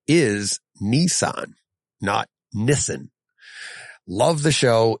it is Nissan, not Nissan. Love the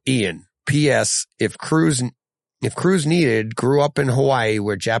show, Ian. P.S. If cruise needed, grew up in Hawaii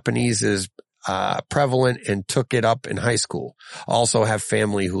where Japanese is prevalent and took it up in high school. Also have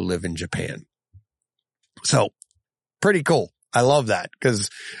family who live in Japan. So pretty cool. I love that, because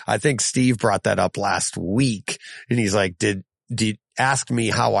I think Steve brought that up last week and he's like, did ask me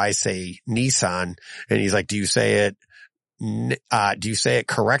how I say Nissan, and he's like, do you say it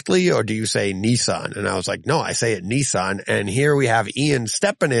correctly or do you say Nissan? And I was like, no, I say it Nissan. And here we have Ian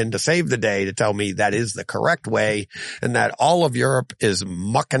stepping in to save the day to tell me that is the correct way and that all of Europe is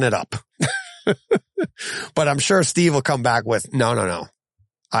mucking it up. But I'm sure Steve will come back with, no.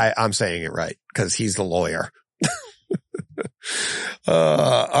 I'm saying it right because he's the lawyer.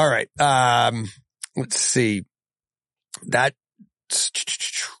 All right. Let's see. That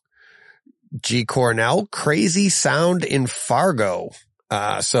G. Cornell, crazy sound in Fargo.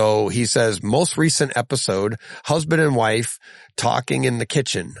 So he says, most recent episode, husband and wife talking in the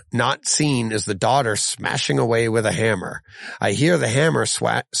kitchen. Not seen is the daughter smashing away with a hammer. I hear the hammer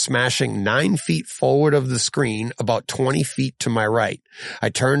smashing 9 feet forward of the screen, about 20 feet to my right. I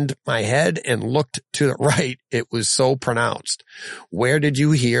turned my head and looked to the right. It was so pronounced. Where did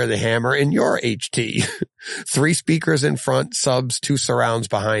you hear the hammer in your HT? 3 speakers in front, subs, 2 surrounds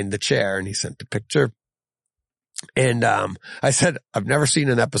behind the chair. And he sent the picture. And I said, I've never seen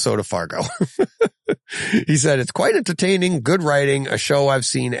an episode of Fargo. He said, it's quite entertaining, good writing, a show I've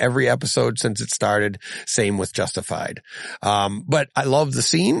seen every episode since it started. Same with Justified. But I love the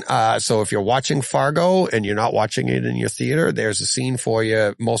scene. So if you're watching Fargo and you're not watching it in your theater, there's a scene for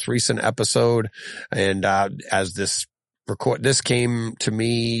you, most recent episode. And as this came to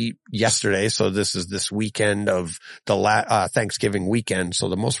me yesterday, so this is this weekend of the Thanksgiving weekend. So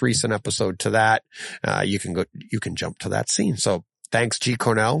the most recent episode to that, you can jump to that scene. So thanks, G.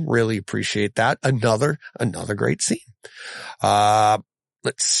 Cornell. Really appreciate that. Another great scene.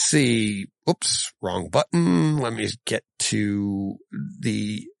 Let's see. Oops, wrong button. Let me get to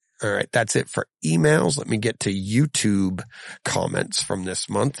all right, that's it for emails. Let me get to YouTube comments from this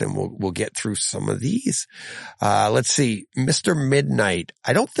month, and we'll get through some of these. Let's see. Mr. Midnight.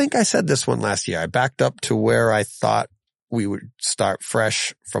 I don't think I said this one last year. I backed up to where I thought we would start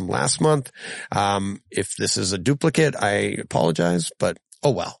fresh from last month. If this is a duplicate, I apologize, but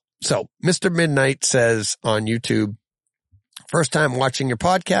oh well. So Mr. Midnight says on YouTube, first time watching your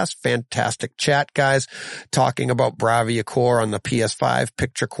podcast. Fantastic chat, guys. Talking about Bravia Core on the PS5.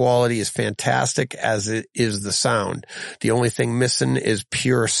 Picture quality is fantastic, as it is the sound. The only thing missing is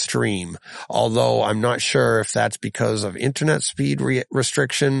pure stream. Although I'm not sure if that's because of internet speed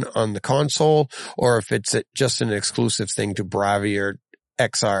restriction on the console, or if it's just an exclusive thing to Bravia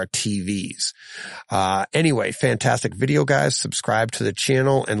XR TVs. Anyway, fantastic video, guys. Subscribe to the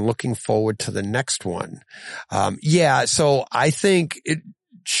channel and looking forward to the next one. So I think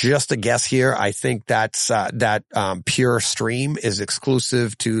just a guess here. I think that's, pure stream is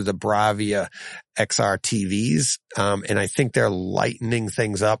exclusive to the Bravia XR TVs. And I think they're lightening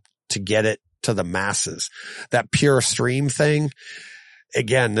things up to get it to the masses. That pure stream thing,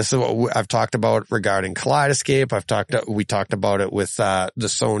 again, this is what I've talked about regarding Kaleidoscape. We talked about it with, the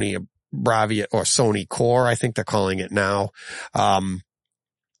Sony Bravia or Sony Core, I think they're calling it now.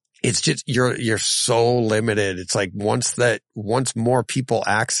 It's just, you're so limited. It's like once more people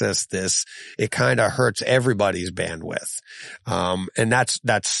access this, it kind of hurts everybody's bandwidth. And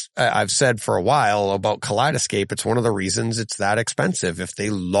that's, I've said for a while about Kaleidoscape. It's one of the reasons it's that expensive. If they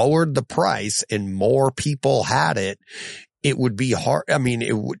lowered the price and more people had it, it would be hard. I mean,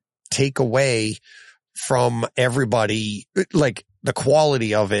 it would take away from everybody, like the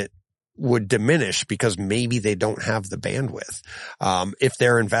quality of it would diminish because maybe they don't have the bandwidth. If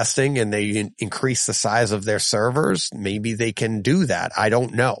they're investing and they increase the size of their servers, maybe they can do that. I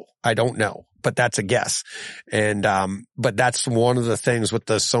don't know, but that's a guess. And, but that's one of the things with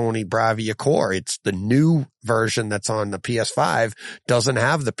the Sony Bravia Core. It's the new version that's on the PS5 doesn't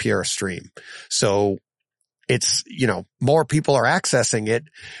have the pure stream. So it's, more people are accessing it,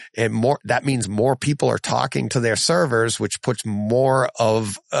 and that means more people are talking to their servers, which puts more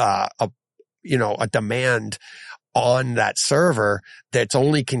of, a demand on that server that's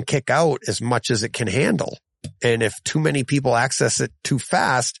only can kick out as much as it can handle. And if too many people access it too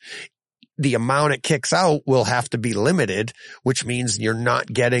fast, the amount it kicks out will have to be limited, which means you're not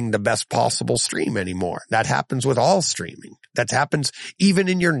getting the best possible stream anymore. That happens with all streaming. That happens even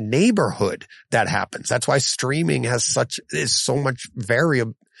in your neighborhood. That happens. That's why streaming is so much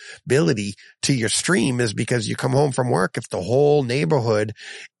variability to your stream, is because you come home from work. If the whole neighborhood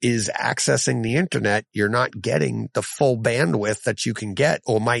is accessing the internet, you're not getting the full bandwidth that you can get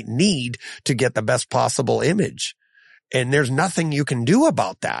or might need to get the best possible image. And there's nothing you can do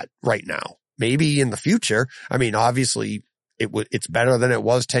about that right now. Maybe in the future. I mean, obviously it's better than it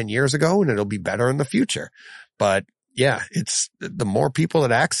was 10 years ago, and it'll be better in the future. But yeah, it's the more people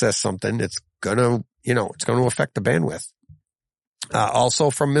that access something, it's going to affect the bandwidth.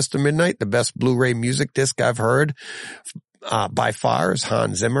 Also from Mr. Midnight, the best Blu-ray music disc I've heard, by far is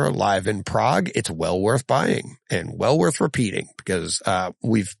Hans Zimmer Live in Prague. It's well worth buying and well worth repeating because,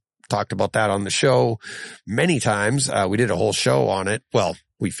 we've talked about that on the show many times. We did a whole show on it. Well,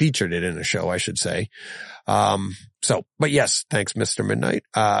 we featured it in a show, I should say. But yes, thanks, Mr. Midnight.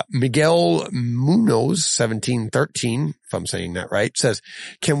 Miguel Munoz, 1713, if I'm saying that right, says,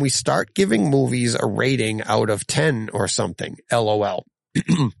 can we start giving movies a rating out of 10 or something? LOL.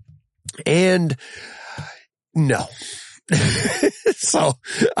 And no. So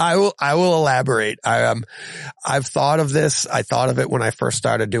I will elaborate. I've thought of this. I thought of it when I first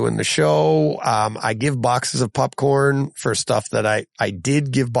started doing the show. I give boxes of popcorn for stuff that I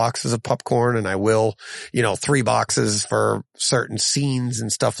did give boxes of popcorn, and I will, 3 boxes for certain scenes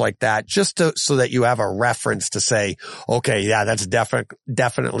and stuff like that, just so that you have a reference to say, okay, yeah, that's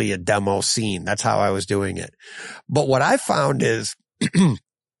definitely a demo scene. That's how I was doing it. But what I found is,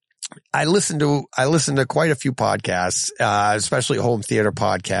 I listen to quite a few podcasts, especially home theater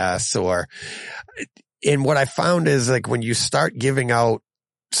podcasts, and what I found is, like, when you start giving out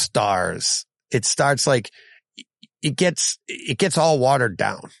stars, it starts like, it gets all watered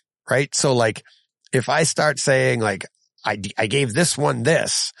down, right? So, like, if I start saying, like, I gave this one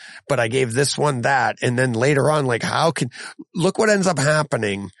this, but I gave this one that, and then later on, like, look what ends up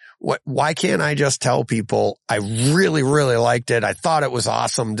happening. Why can't I just tell people I really, really liked it? I thought it was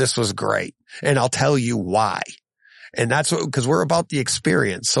awesome. This was great. And I'll tell you why. And that's because we're about the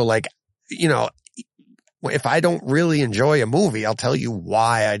experience. So, like, if I don't really enjoy a movie, I'll tell you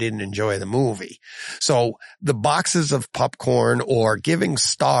why I didn't enjoy the movie. So the boxes of popcorn or giving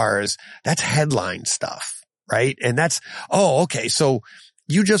stars, that's headline stuff, right? And that's, okay. So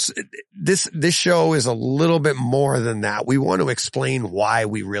this show is a little bit more than that. We want to explain why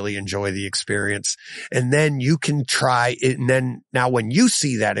we really enjoy the experience. And then you can try it. And then now when you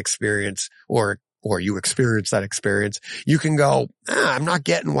see that experience or you experience that experience, you can go, I'm not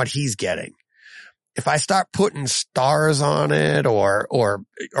getting what he's getting. If I start putting stars on it or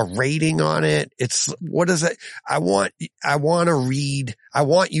a rating on it, what is it? I want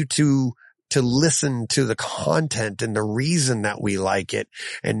you to listen to the content and the reason that we like it,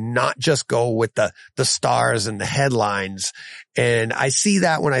 and not just go with the stars and the headlines. And I see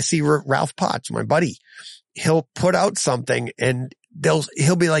that when I see Ralph Potts, my buddy, he'll put out something and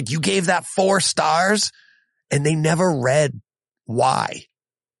he'll be like, you gave that 4 stars, and they never read why.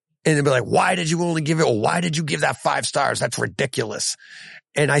 And they'll be like, why did you only give it? Or why did you give that 5 stars? That's ridiculous.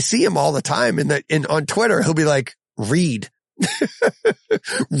 And I see him all the time on Twitter. He'll be like, read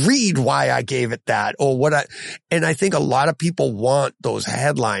why I gave it that, and I think a lot of people want those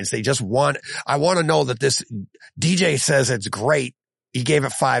headlines. They just I want to know that this DJ says it's great. He gave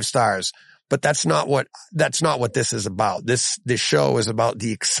it 5 stars, but that's not what this is about. This show is about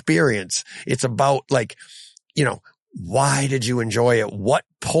the experience. It's about, like, why did you enjoy it? What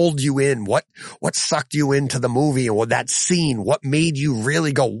pulled you in? What sucked you into the movie or that scene? What made you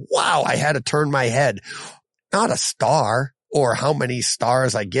really go, wow, I had to turn my head? Not a star or how many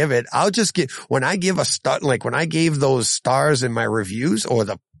stars I give it. When I give a star, like when I gave those stars in my reviews or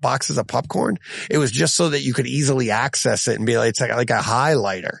the boxes of popcorn, it was just so that you could easily access it and be like, it's like a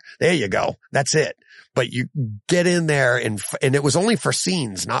highlighter. There you go. That's it. But you get in there and it was only for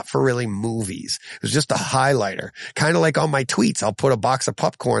scenes, not for really movies. It was just a highlighter. Kind of like on my tweets, I'll put a box of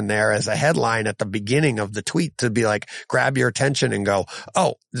popcorn there as a headline at the beginning of the tweet to be like, grab your attention and go,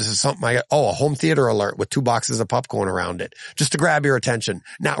 oh, this is something a home theater alert with 2 boxes of popcorn around it, just to grab your attention.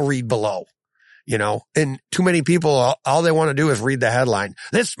 Now read below, and too many people, all they want to do is read the headline.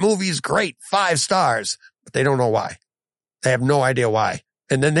 This movie's great, 5 stars, but they don't know why. They have no idea why.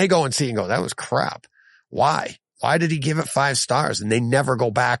 And then they go and see and go, that was crap. Why? Why did he give it 5 stars? And they never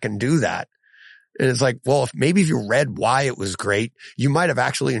go back and do that. And it's like, well, if you read why it was great, you might have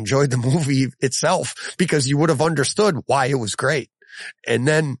actually enjoyed the movie itself because you would have understood why it was great. And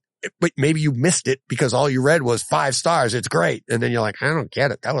then, but maybe you missed it because all you read was 5 stars. It's great. And then you're like, I don't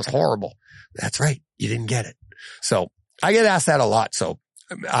get it. That was horrible. That's right. You didn't get it. So I get asked that a lot. So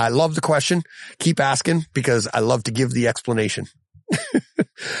I love the question. Keep asking because I love to give the explanation.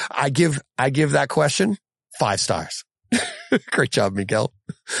 I give that question 5 stars. Great job, Miguel.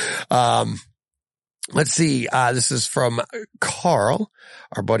 Let's see. This is from Carl,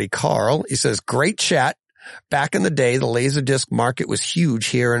 our buddy Carl. He says, great chat. Back in the day, the Laserdisc market was huge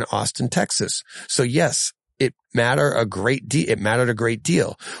here in Austin, Texas. So yes, it mattered a great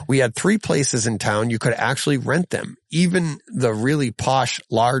deal. We had 3 places in town you could actually rent them, even the really posh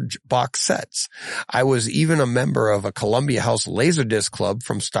large box sets. I was even a member of a Columbia House Laserdisc club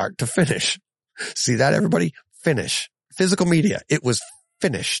from start to finish. See that, everybody? Finish. Physical media. It was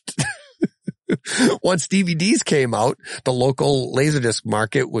finished. Once DVDs came out, the local Laserdisc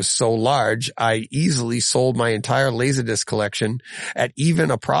market was so large, I easily sold my entire Laserdisc collection at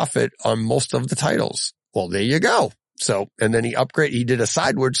even a profit on most of the titles. Well, there you go. So, and then he did a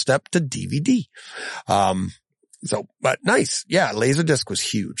sideward step to DVD. But nice. Yeah, Laserdisc was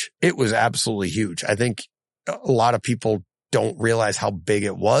huge. It was absolutely huge. I think a lot of people don't realize how big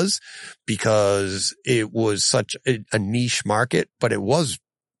it was because it was such a niche market, but it was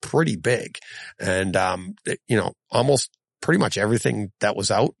pretty big. And, almost pretty much everything that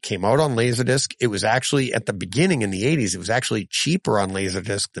was out came out on Laserdisc. It was actually at the beginning in the 80s, it was actually cheaper on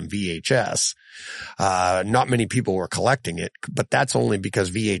Laserdisc than VHS. Not many people were collecting it, but that's only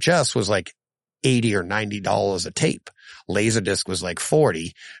because VHS was like $80 or $90 a tape. Laserdisc was like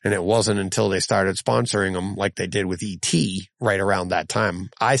 40, and it wasn't until they started sponsoring them like they did with E.T. right around that time.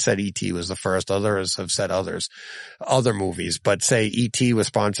 I said E.T. was the first. Others have said other movies, but say E.T. was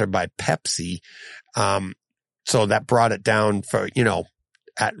sponsored by Pepsi. So that brought it down for,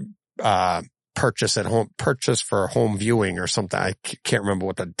 at, purchase for home viewing or something. I can't remember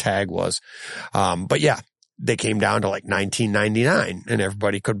what the tag was. But yeah, they came down to like $19.99 and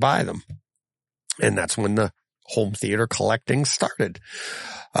everybody could buy them. And that's when the home theater collecting started.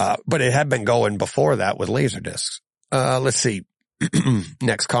 But it had been going before that with Laserdiscs. Let's see.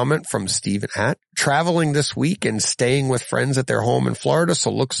 Next comment from Stephen at traveling this week and staying with friends at their home in Florida. So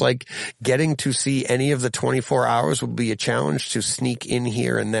looks like getting to see any of the 24 hours would be a challenge to sneak in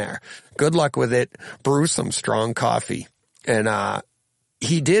here and there. Good luck with it. Brew some strong coffee. And,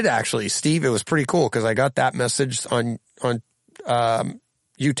 he did actually, Steve, it was pretty cool because I got that message on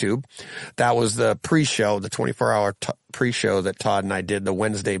YouTube. That was the pre-show, the 24-hour pre-show that Todd and I did the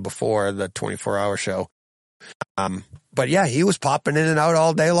Wednesday before the 24-hour show. But yeah, he was popping in and out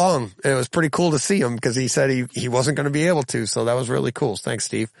all day long. It was pretty cool to see him because he said he wasn't going to be able to. So that was really cool. Thanks,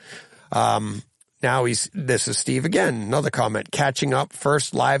 Steve. This is Steve again. Another comment. Catching up.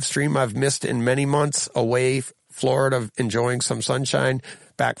 First live stream I've missed in many months. Away Florida, enjoying some sunshine.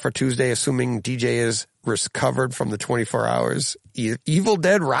 Back for Tuesday, assuming DJ is recovered from the 24 hours. Evil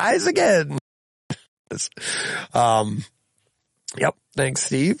Dead Rise again. Yep. Thanks,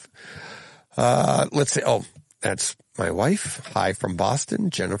 Steve. Let's see. Oh, that's my wife. Hi from Boston,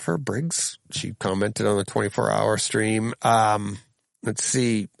 Jennifer Briggs. She commented on the 24-hour stream. Let's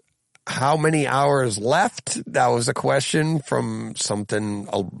see. How many hours left? That was a question from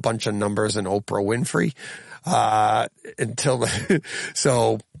a bunch of numbers in Oprah Winfrey.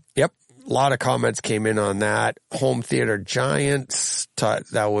 So, yep. A lot of comments came in on that. Home Theater Giants.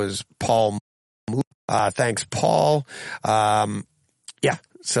 That was Paul. Thanks, Paul. Yeah.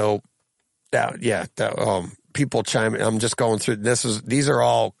 So, people chime in. I'm just going through. These are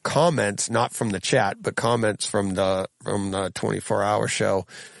all comments, not from the chat, but comments from the 24-hour show.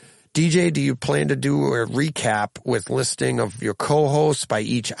 DJ, do you plan to do a recap with listing of your co-hosts by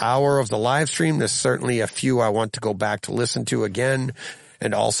each hour of the live stream? There's certainly a few I want to go back to listen to again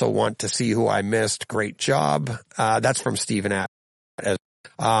and also want to see who I missed. Great job. That's from Stephen at.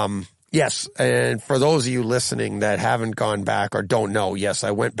 Yes. And for those of you listening that haven't gone back or don't know, yes,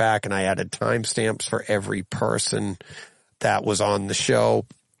 I went back and I added timestamps for every person that was on the show.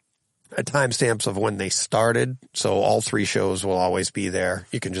 Timestamps of when they started. So all 3 shows will always be there.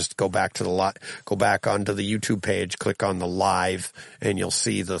 You can just go back onto the YouTube page, click on the live, and you'll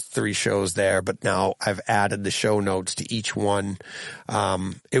see the 3 shows there. But now I've added the show notes to each one.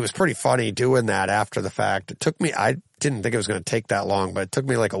 It was pretty funny doing that after the fact. I didn't think it was going to take that long, but it took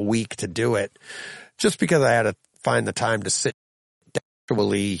me like a week to do it just because I had to find the time to sit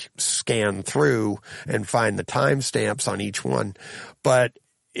actually scan through and find the timestamps on each one. But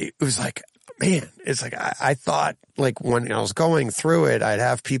it was like, man, it's like, I thought like when I was going through it, I'd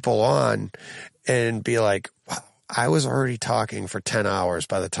have people on and be like, wow, I was already talking for 10 hours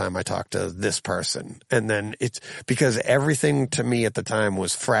by the time I talked to this person. And then it's because everything to me at the time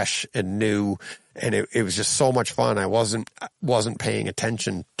was fresh and new. And it was just so much fun. I wasn't paying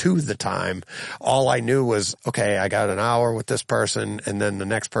attention to the time. All I knew was, okay, I got an hour with this person and then the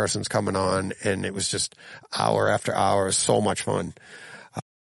next person's coming on. And it was just hour after hour. It was so much fun.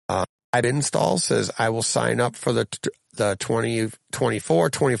 Install says, I will sign up for the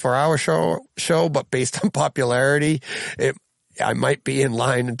 24-hour show, but based on popularity, I might be in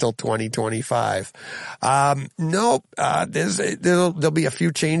line until 2025. Nope. There'll be a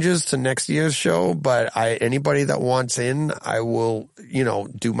few changes to next year's show, but anybody that wants in, I will,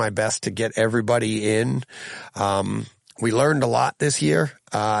 do my best to get everybody in. We learned a lot this year,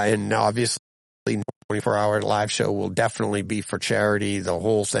 and obviously 24-hour live show will definitely be for charity. The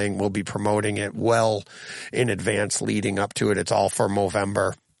whole thing, we'll be promoting it well in advance leading up to it. It's all for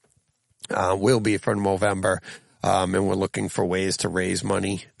Movember. Will be for Movember. And we're looking for ways to raise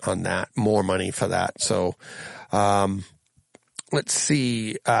money on that, more money for that. So, let's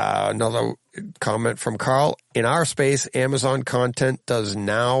see, another comment from Carl. In our space, Amazon content does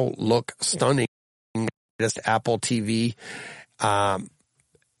now look stunning. Just Apple TV, app,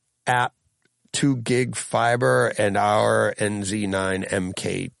 2 gig fiber and our NZ9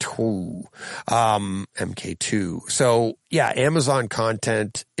 MK2. So yeah, Amazon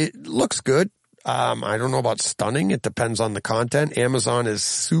content, it looks good. I don't know about stunning. It depends on the content. Amazon is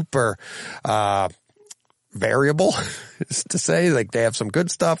super, variable is to say. Like, they have some good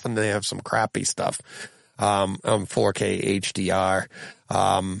stuff and they have some crappy stuff. On 4K HDR.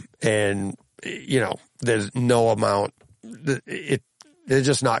 And, you know, there's no amount, they're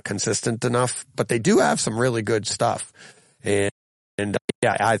just not consistent enough, but they do have some really good stuff. And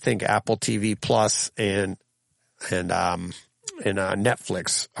yeah, I think Apple TV Plus and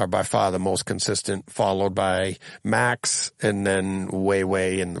Netflix are by far the most consistent, followed by Max, and then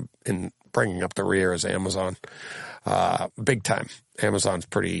way in bringing up the rear is Amazon. Big time. Amazon's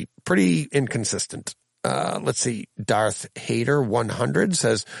pretty inconsistent. Let's see. Darth Hater 100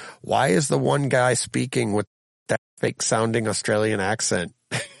 says, why is the one guy speaking with that fake sounding Australian accent?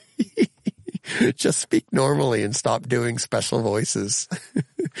 Just speak normally and stop doing special voices.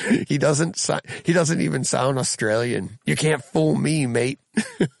 He doesn't even sound Australian. You can't fool me, mate.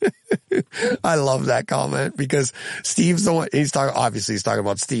 I love that comment because Steve's the one, obviously he's talking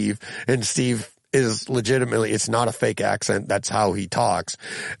about Steve, and Steve is legitimately, it's not a fake accent. That's how he talks.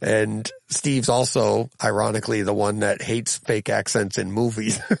 And Steve's also, ironically, the one that hates fake accents in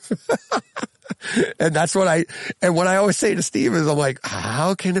movies. And that's what I always say to Steve is, I'm like,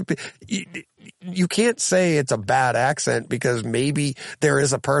 how can it be? You can't say it's a bad accent because maybe there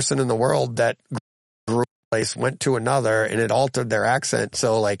is a person in the world that grew up in a place, went to another, and it altered their accent.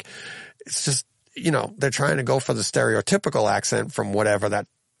 So like, it's just, you know, they're trying to go for the stereotypical accent from whatever that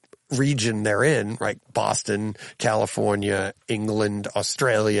region they're in, right? Boston, California, England,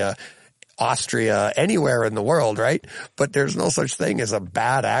 Australia, Austria, anywhere in the world, right? But there's no such thing as a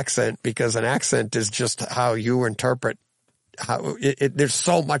bad accent because an accent is just how you interpret how there's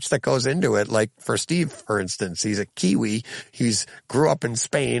so much that goes into it. Like for Steve, for instance, he's a Kiwi. He's grew up in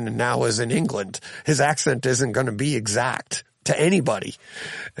Spain and now is in England. His accent isn't going to be exact to anybody.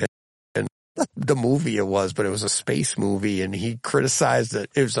 And the movie it was, but it was a space movie, and he criticized it.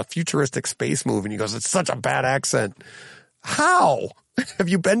 It was a futuristic space movie, and he goes, it's such a bad accent. How? Have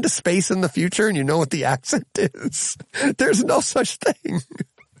you been to space in the future and you know what the accent is? There's no such thing.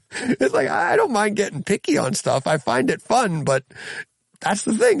 It's like, I don't mind getting picky on stuff. I find it fun, but that's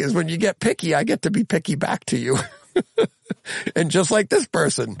the thing is when you get picky, I get to be picky back to you. And just like this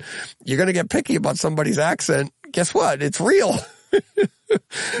person, you're going to get picky about somebody's accent. Guess what? It's real.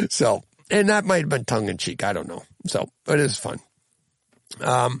 So, and that might have been tongue in cheek. I don't know. So, but it is fun.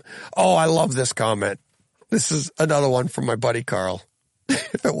 I love this comment. This is another one from my buddy Carl.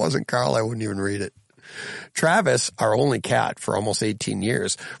 If it wasn't Carl, I wouldn't even read it. Travis, our only cat for almost 18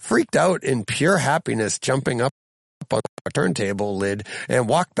 years, freaked out in pure happiness, jumping up on a turntable lid and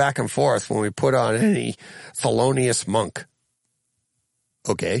walked back and forth when we put on any Thelonious Monk.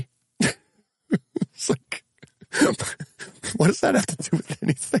 Okay. It's like, what does that have to do with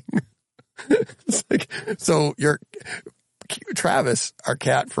anything? It's like, so you're Travis, our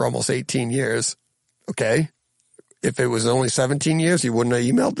cat for almost 18 years. Okay. If it was only 17 years, you wouldn't have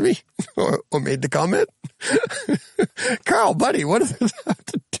emailed me or made the comment. Carl, buddy, what does this have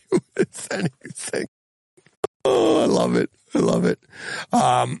to do with anything? Oh, I love it. I love it.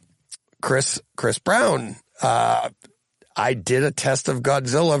 Chris Brown, I did a test of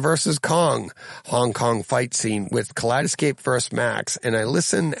Godzilla versus Kong, Hong Kong fight scene with Kaleidoscape First Max, and I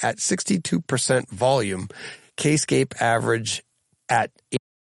listened at 62% volume, K-Scape average at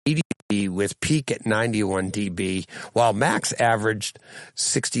 80 dB with peak at 91 dB, while Max averaged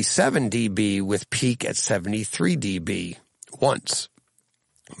 67 dB with peak at 73 dB once.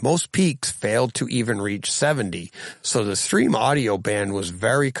 Most peaks failed to even reach 70, so the stream audio band was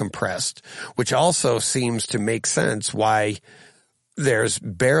very compressed, which also seems to make sense why there's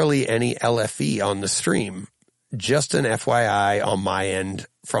barely any LFE on the stream. Just an FYI on my end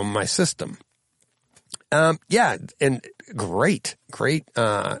from my system. Yeah, and great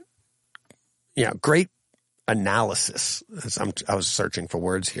analysis. I was searching for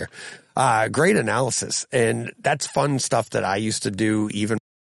words here. Great analysis, and that's fun stuff that I used to do even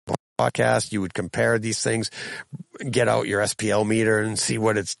podcast. You would compare these things, get out your SPL meter and see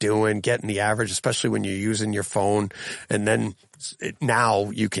what it's doing, getting the average, especially when you're using your phone. And then now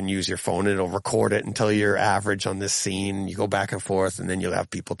you can use your phone and it'll record it and tell you your average on this scene. You go back and forth, and then you'll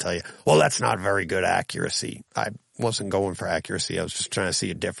have people tell you, well, that's not very good accuracy. I wasn't going for accuracy. I was just trying to see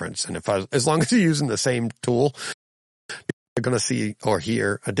a difference. And as long as you're using the same tool, you're going to see or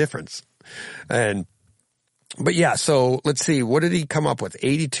hear a difference. But yeah, so let's see. What did he come up with?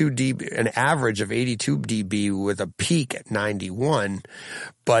 82 dB, an average of 82 dB with a peak at 91.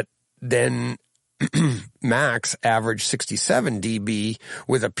 But then max average 67 dB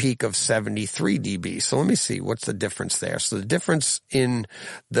with a peak of 73 dB. So let me see, what's the difference there? So the difference in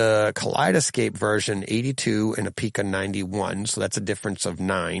the Kaleidoscape version, 82 and a peak of 91. So that's a difference of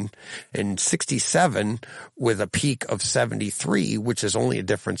 9, and 67 with a peak of 73, which is only a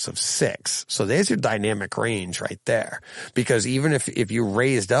difference of 6. So there's your dynamic range right there. Because even if you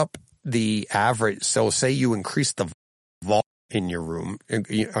raised up the average, so say you increase the volume in your room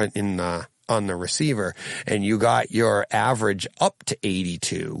on the receiver, and you got your average up to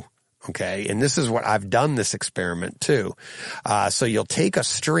 82. Okay. And this is what I've done this experiment too. So you'll take a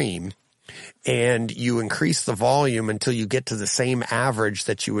stream and you increase the volume until you get to the same average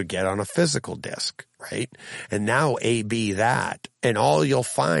that you would get on a physical disc, right? And now A/B that, and all you'll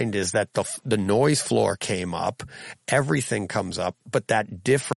find is that the noise floor came up, everything comes up, but that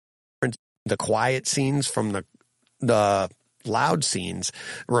difference, the quiet scenes from the loud scenes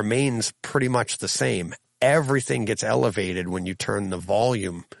remains pretty much the same. Everything gets elevated when you turn the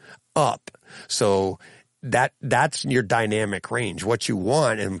volume up. So that's your dynamic range. What you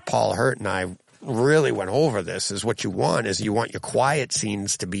want, and Paul Hurt and I really went over this, is what you want is you want your quiet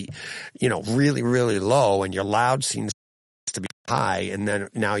scenes to be, really, really low, and your loud scenes to be high. And then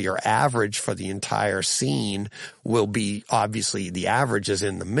now your average for the entire scene will be, obviously the average is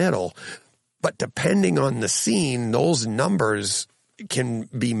in the middle. But depending on the scene, those numbers can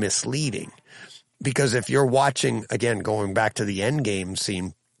be misleading. Because if you're watching, again, going back to the Endgame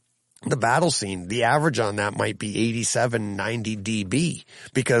scene, the battle scene, the average on that might be 87, 90 dB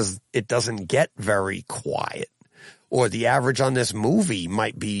because it doesn't get very quiet. Or the average on this movie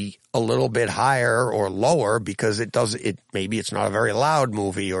might be a little bit higher or lower because maybe it's not a very loud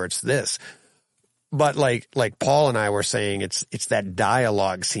movie, or it's this. But like Paul and I were saying, it's that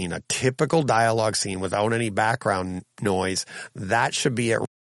dialogue scene, a typical dialogue scene without any background noise. That should be at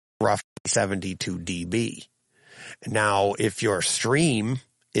roughly 72 dB. Now, if your stream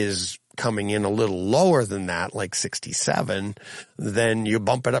is coming in a little lower than that, like 67, then you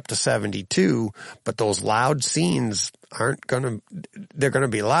bump it up to 72. But those loud scenes they're going to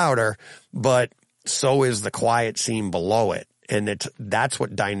be louder, but so is the quiet scene below it. And that's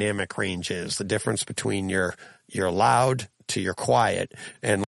what dynamic range is, the difference between your loud to your quiet.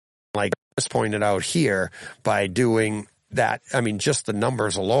 And like Chris pointed out here, by doing that, I mean, just the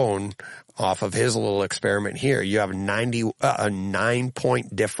numbers alone off of his little experiment here, you have a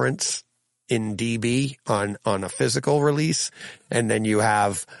 9-point difference in dB on a physical release. And then you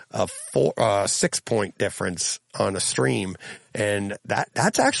have a 6-point difference on a stream. And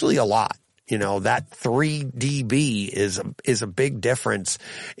that's actually a lot. That 3 dB is a big difference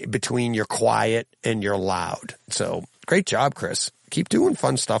between your quiet and your loud. So great job, Chris. Keep doing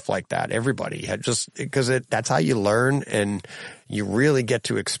fun stuff like that, everybody. Just because that's how you learn, and you really get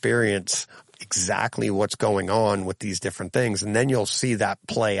to experience exactly what's going on with these different things. And then you'll see that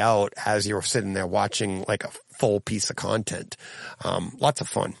play out as you're sitting there watching like a full piece of content. Lots of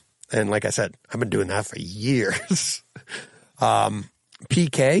fun. And like I said, I've been doing that for years.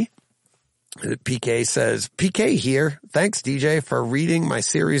 PK says, PK here. Thanks, DJ, for reading my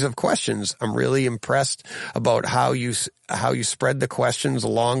series of questions. I'm really impressed about how you spread the questions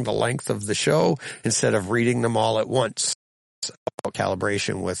along the length of the show instead of reading them all at once.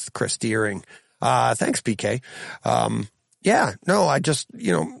 Calibration with Chris Deering. Thanks, PK.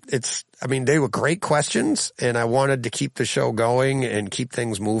 They were great questions, and I wanted to keep the show going and keep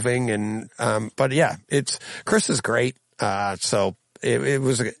things moving. Chris is great. So it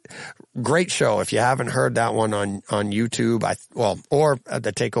was a great show. If you haven't heard that one on YouTube, or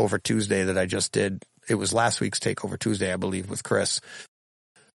the Takeover Tuesday that I just did, it was last week's Takeover Tuesday, I believe, with Chris.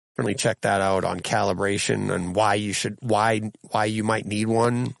 Certainly check that out on calibration and why you might need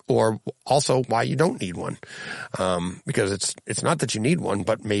one, or also why you don't need one. Because it's not that you need one,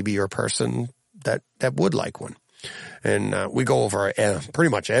 but maybe you're a person that would like one. And we go over pretty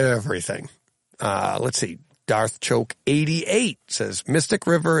much everything. Let's see. Darth Choke 88 says, Mystic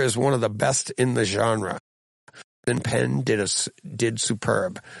River is one of the best in the genre. And Penn did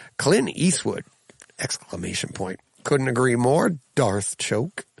superb. Clint Eastwood! ! Couldn't agree more. Darth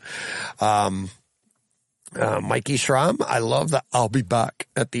Choke. Mikey Schramm, I love the "I'll be back"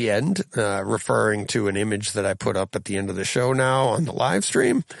 at the end, referring to an image that I put up at the end of the show now on the live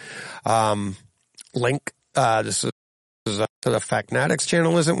stream. Link, this is to the Facnatics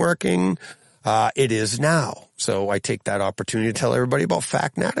channel isn't working. It is now. So I take that opportunity to tell everybody about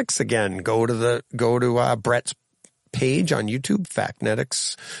Facnatics again. Go to Brett's page on YouTube,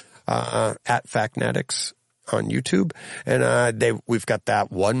 Facnatics, at Facnatics on YouTube. And we've got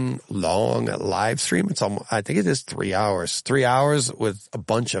that one long live stream. It's almost, I think it is 3 hours. 3 hours with a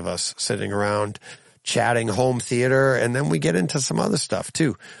bunch of us sitting around chatting home theater, and then we get into some other stuff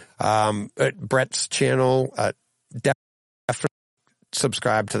too. At Brett's channel, definitely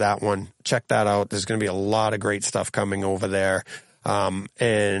subscribe to that one. Check that out. There's going to be a lot of great stuff coming over there.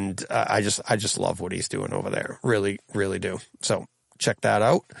 And I just love what he's doing over there. Really, really do. So check that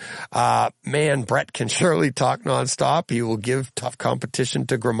out. Man, Brett can surely talk nonstop. He will give tough competition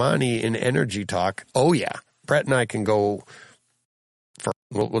to Gramani in energy talk. Oh yeah. Brett and I can go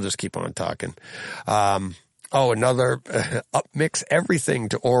we'll just keep on talking. Another upmix everything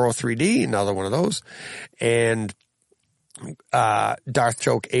to Oro 3D, another one of those. And Darth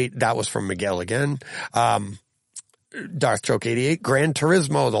Choke 8, that was from Miguel again. Darth Choke 88, Gran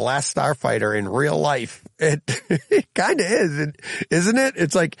Turismo, the last Starfighter in real life. It kind of is, isn't it?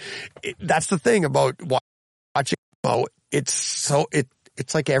 It's like, that's the thing about watching. It's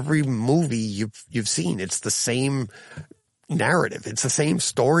like every movie you've seen. It's the same narrative. It's the same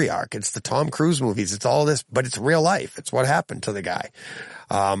story arc. It's the Tom Cruise movies. It's all this, but it's real life. It's what happened to the guy.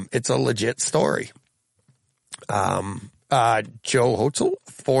 It's a legit story. Joe Hotzel,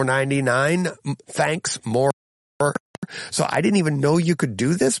 $4.99. Thanks, more. So I didn't even know you could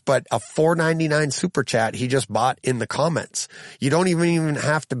do this, but a $4.99 super chat he just bought in the comments. You don't even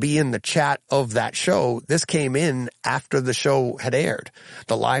have to be in the chat of that show. This came in after the show had aired,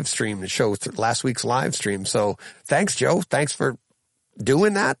 the live stream, the show, last week's live stream. So thanks, Joe. Thanks for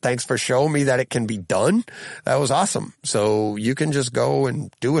doing that. Thanks for showing me that it can be done. That was awesome. So you can just go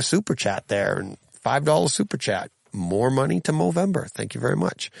and do a super chat there, and $5 super chat. More money to Movember. Thank you very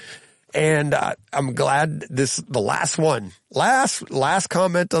much. And I'm glad the last one, last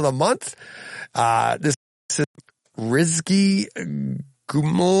comment of the month. This is Rizky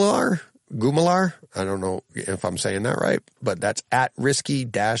Gumalar. I don't know if I'm saying that right, but that's at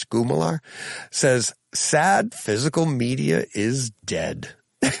Risky-Gumalar. Says, sad physical media is dead.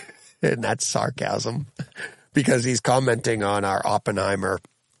 And that's sarcasm because he's commenting on our Oppenheimer,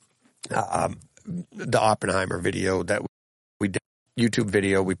 the Oppenheimer video that we did. YouTube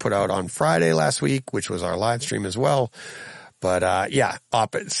video we put out on Friday last week, which was our live stream as well. But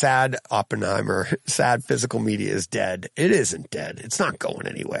sad Oppenheimer, sad physical media is dead. It isn't dead. It's not going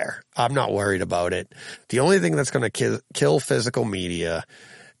anywhere. I'm not worried about it. The only thing that's going to kill physical media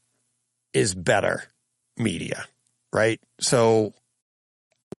is better media, right? So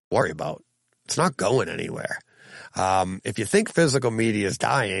worry about. It's not going anywhere. If you think physical media is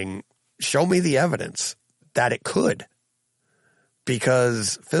dying, show me the evidence that it could.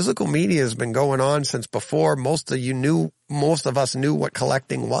 Because physical media has been going on since before most of us knew what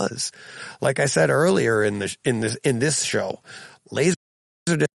collecting was. Like I said earlier in this show, laserdiscs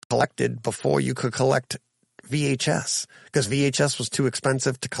collected before you could collect VHS, because VHS was too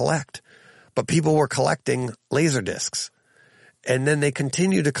expensive to collect. But people were collecting laserdiscs, and then they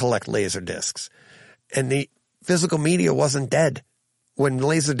continued to collect laserdiscs, and the physical media wasn't dead when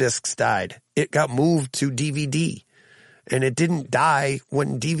laserdiscs died. It got moved to DVD. And it didn't die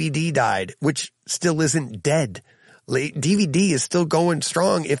when DVD died, which still isn't dead. DVD is still going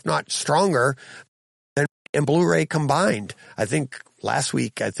strong, if not stronger, than and Blu-ray combined. I think last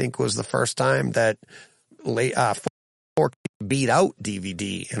week, was the first time that 4K beat out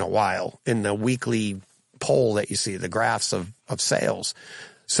DVD in a while in the weekly poll that you see, the graphs of sales.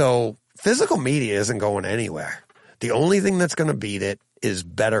 So physical media isn't going anywhere. The only thing that's going to beat it is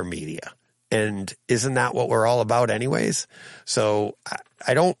better media. And isn't that what we're all about anyways? So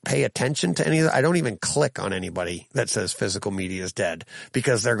I don't pay attention to any of that. I don't even click on anybody that says physical media is dead,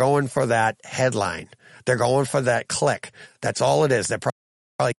 because they're going for that headline. They're going for that click. That's all it is. They're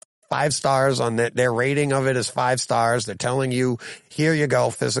probably 5 stars on that. Their rating of it is 5 stars. They're telling you, here you go,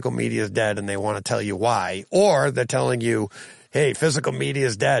 physical media is dead, and they want to tell you why. Or they're telling you, hey, physical media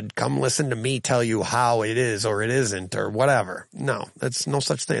is dead. Come listen to me tell you how it is or it isn't or whatever. No, that's no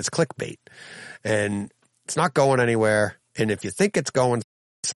such thing. It's clickbait. And it's not going anywhere. And if you think it's going,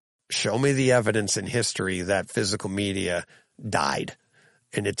 show me the evidence in history that physical media died,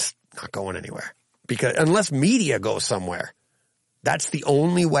 and it's not going anywhere. Because unless media goes somewhere, that's the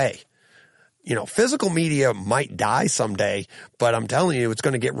only way. You know, physical media might die someday, but I'm telling you, it's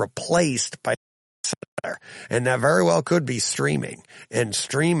going to get replaced by better. And that very well could be streaming, and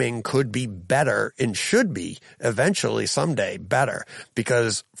streaming could be better and should be eventually someday better,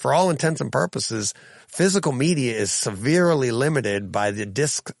 because for all intents and purposes, physical media is severely limited by the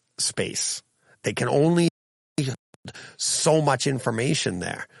disk space. They can only so much information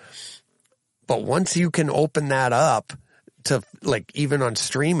there. But once you can open that up, to, like, even on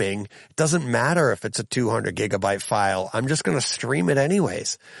streaming, it doesn't matter if it's a 200 gigabyte file. I'm just going to stream it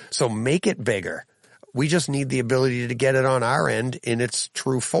anyways. So make it bigger. We just need the ability to get it on our end in its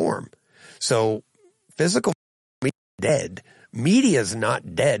true form. So physical media is dead. Media is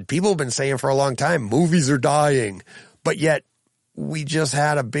not dead. People have been saying for a long time, movies are dying, but yet we just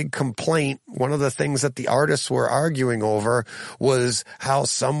had a big complaint. One of the things that the artists were arguing over was how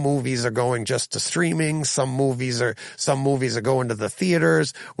some movies are going just to streaming. Some movies are going to the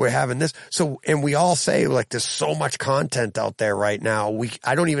theaters. We're having this. So, and we all say, like, there's so much content out there right now.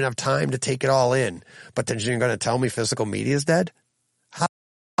 I don't even have time to take it all in. But then you're going to tell me physical media is dead?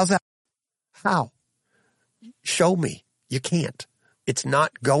 How's that? How? Show me. You can't. It's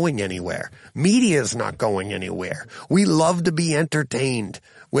not going anywhere. Media is not going anywhere. We love to be entertained.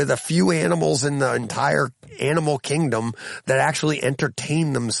 We're the few animals in the entire animal kingdom that actually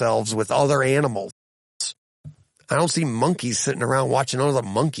entertain themselves with other animals. I don't see monkeys sitting around watching other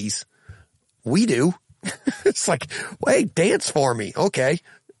monkeys. We do. It's like, wait, dance for me. Okay.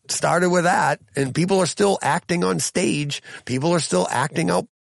 Started with that, and people are still acting on stage. People are still acting out.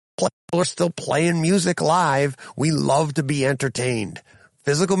 People are still playing music live. We love to be entertained.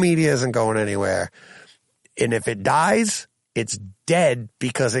 Physical media isn't going anywhere. And if it dies, it's dead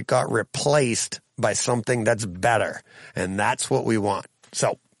because it got replaced by something that's better. And that's what we want.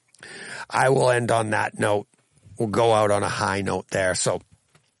 So I will end on that note. We'll go out on a high note there. So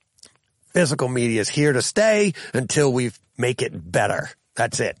physical media is here to stay until we make it better.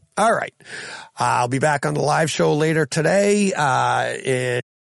 That's it. All right. I'll be back on the live show later today.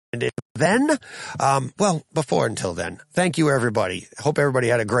 And then, until then, thank you, everybody. Hope everybody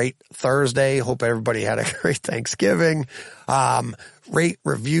had a great Thursday. Hope everybody had a great Thanksgiving. Rate,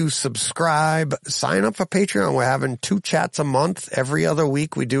 review, subscribe, sign up for Patreon. We're having 2 chats a month. Every other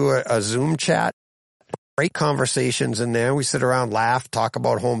week we do a Zoom chat. Great conversations in there. We sit around, laugh, talk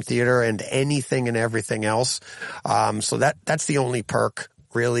about home theater and anything and everything else. So that's the only perk.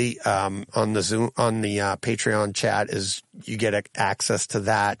 Really, on the Zoom, on the Patreon chat is you get access to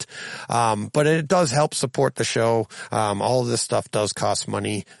that. But it does help support the show. All of this stuff does cost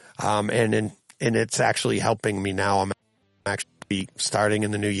money. And it's actually helping me now. I'm actually starting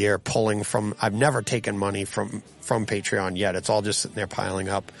in the new year pulling from, I've never taken money from Patreon yet. It's all just sitting there piling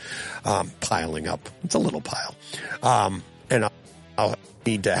up. It's a little pile. And I'll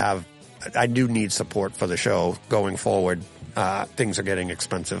need to have, I do need support for the show going forward. Things are getting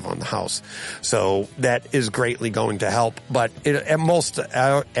expensive on the house. So that is greatly going to help. But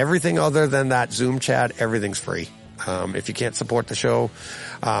everything other than that Zoom chat, everything's free. If you can't support the show,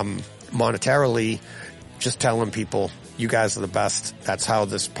 monetarily, just telling people, you guys are the best. That's how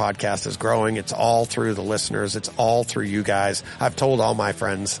this podcast is growing. It's all through the listeners. It's all through you guys. I've told all my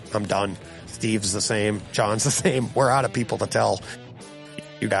friends, I'm done. Steve's the same. John's the same. We're out of people to tell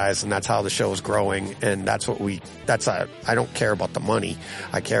you guys, and that's how the show is growing. And I don't care about the money.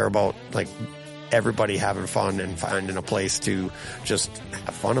 I care about, like, everybody having fun and finding a place to just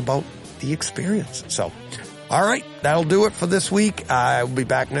have fun about the experience. So, all right, that'll do it for this week. I'll be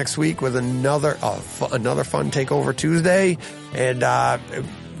back next week with another fun Takeover Tuesday, and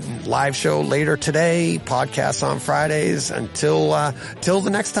live show later today, podcasts on Fridays. Until the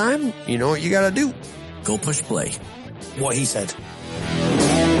next time, you know what you got to do. Go push play. What he said.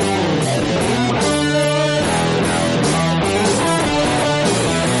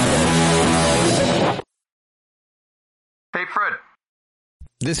 Hey, Fred.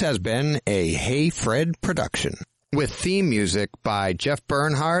 This has been a Hey Fred production with theme music by Jeff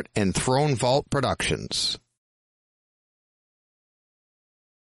Bernhardt and Throne Vault Productions.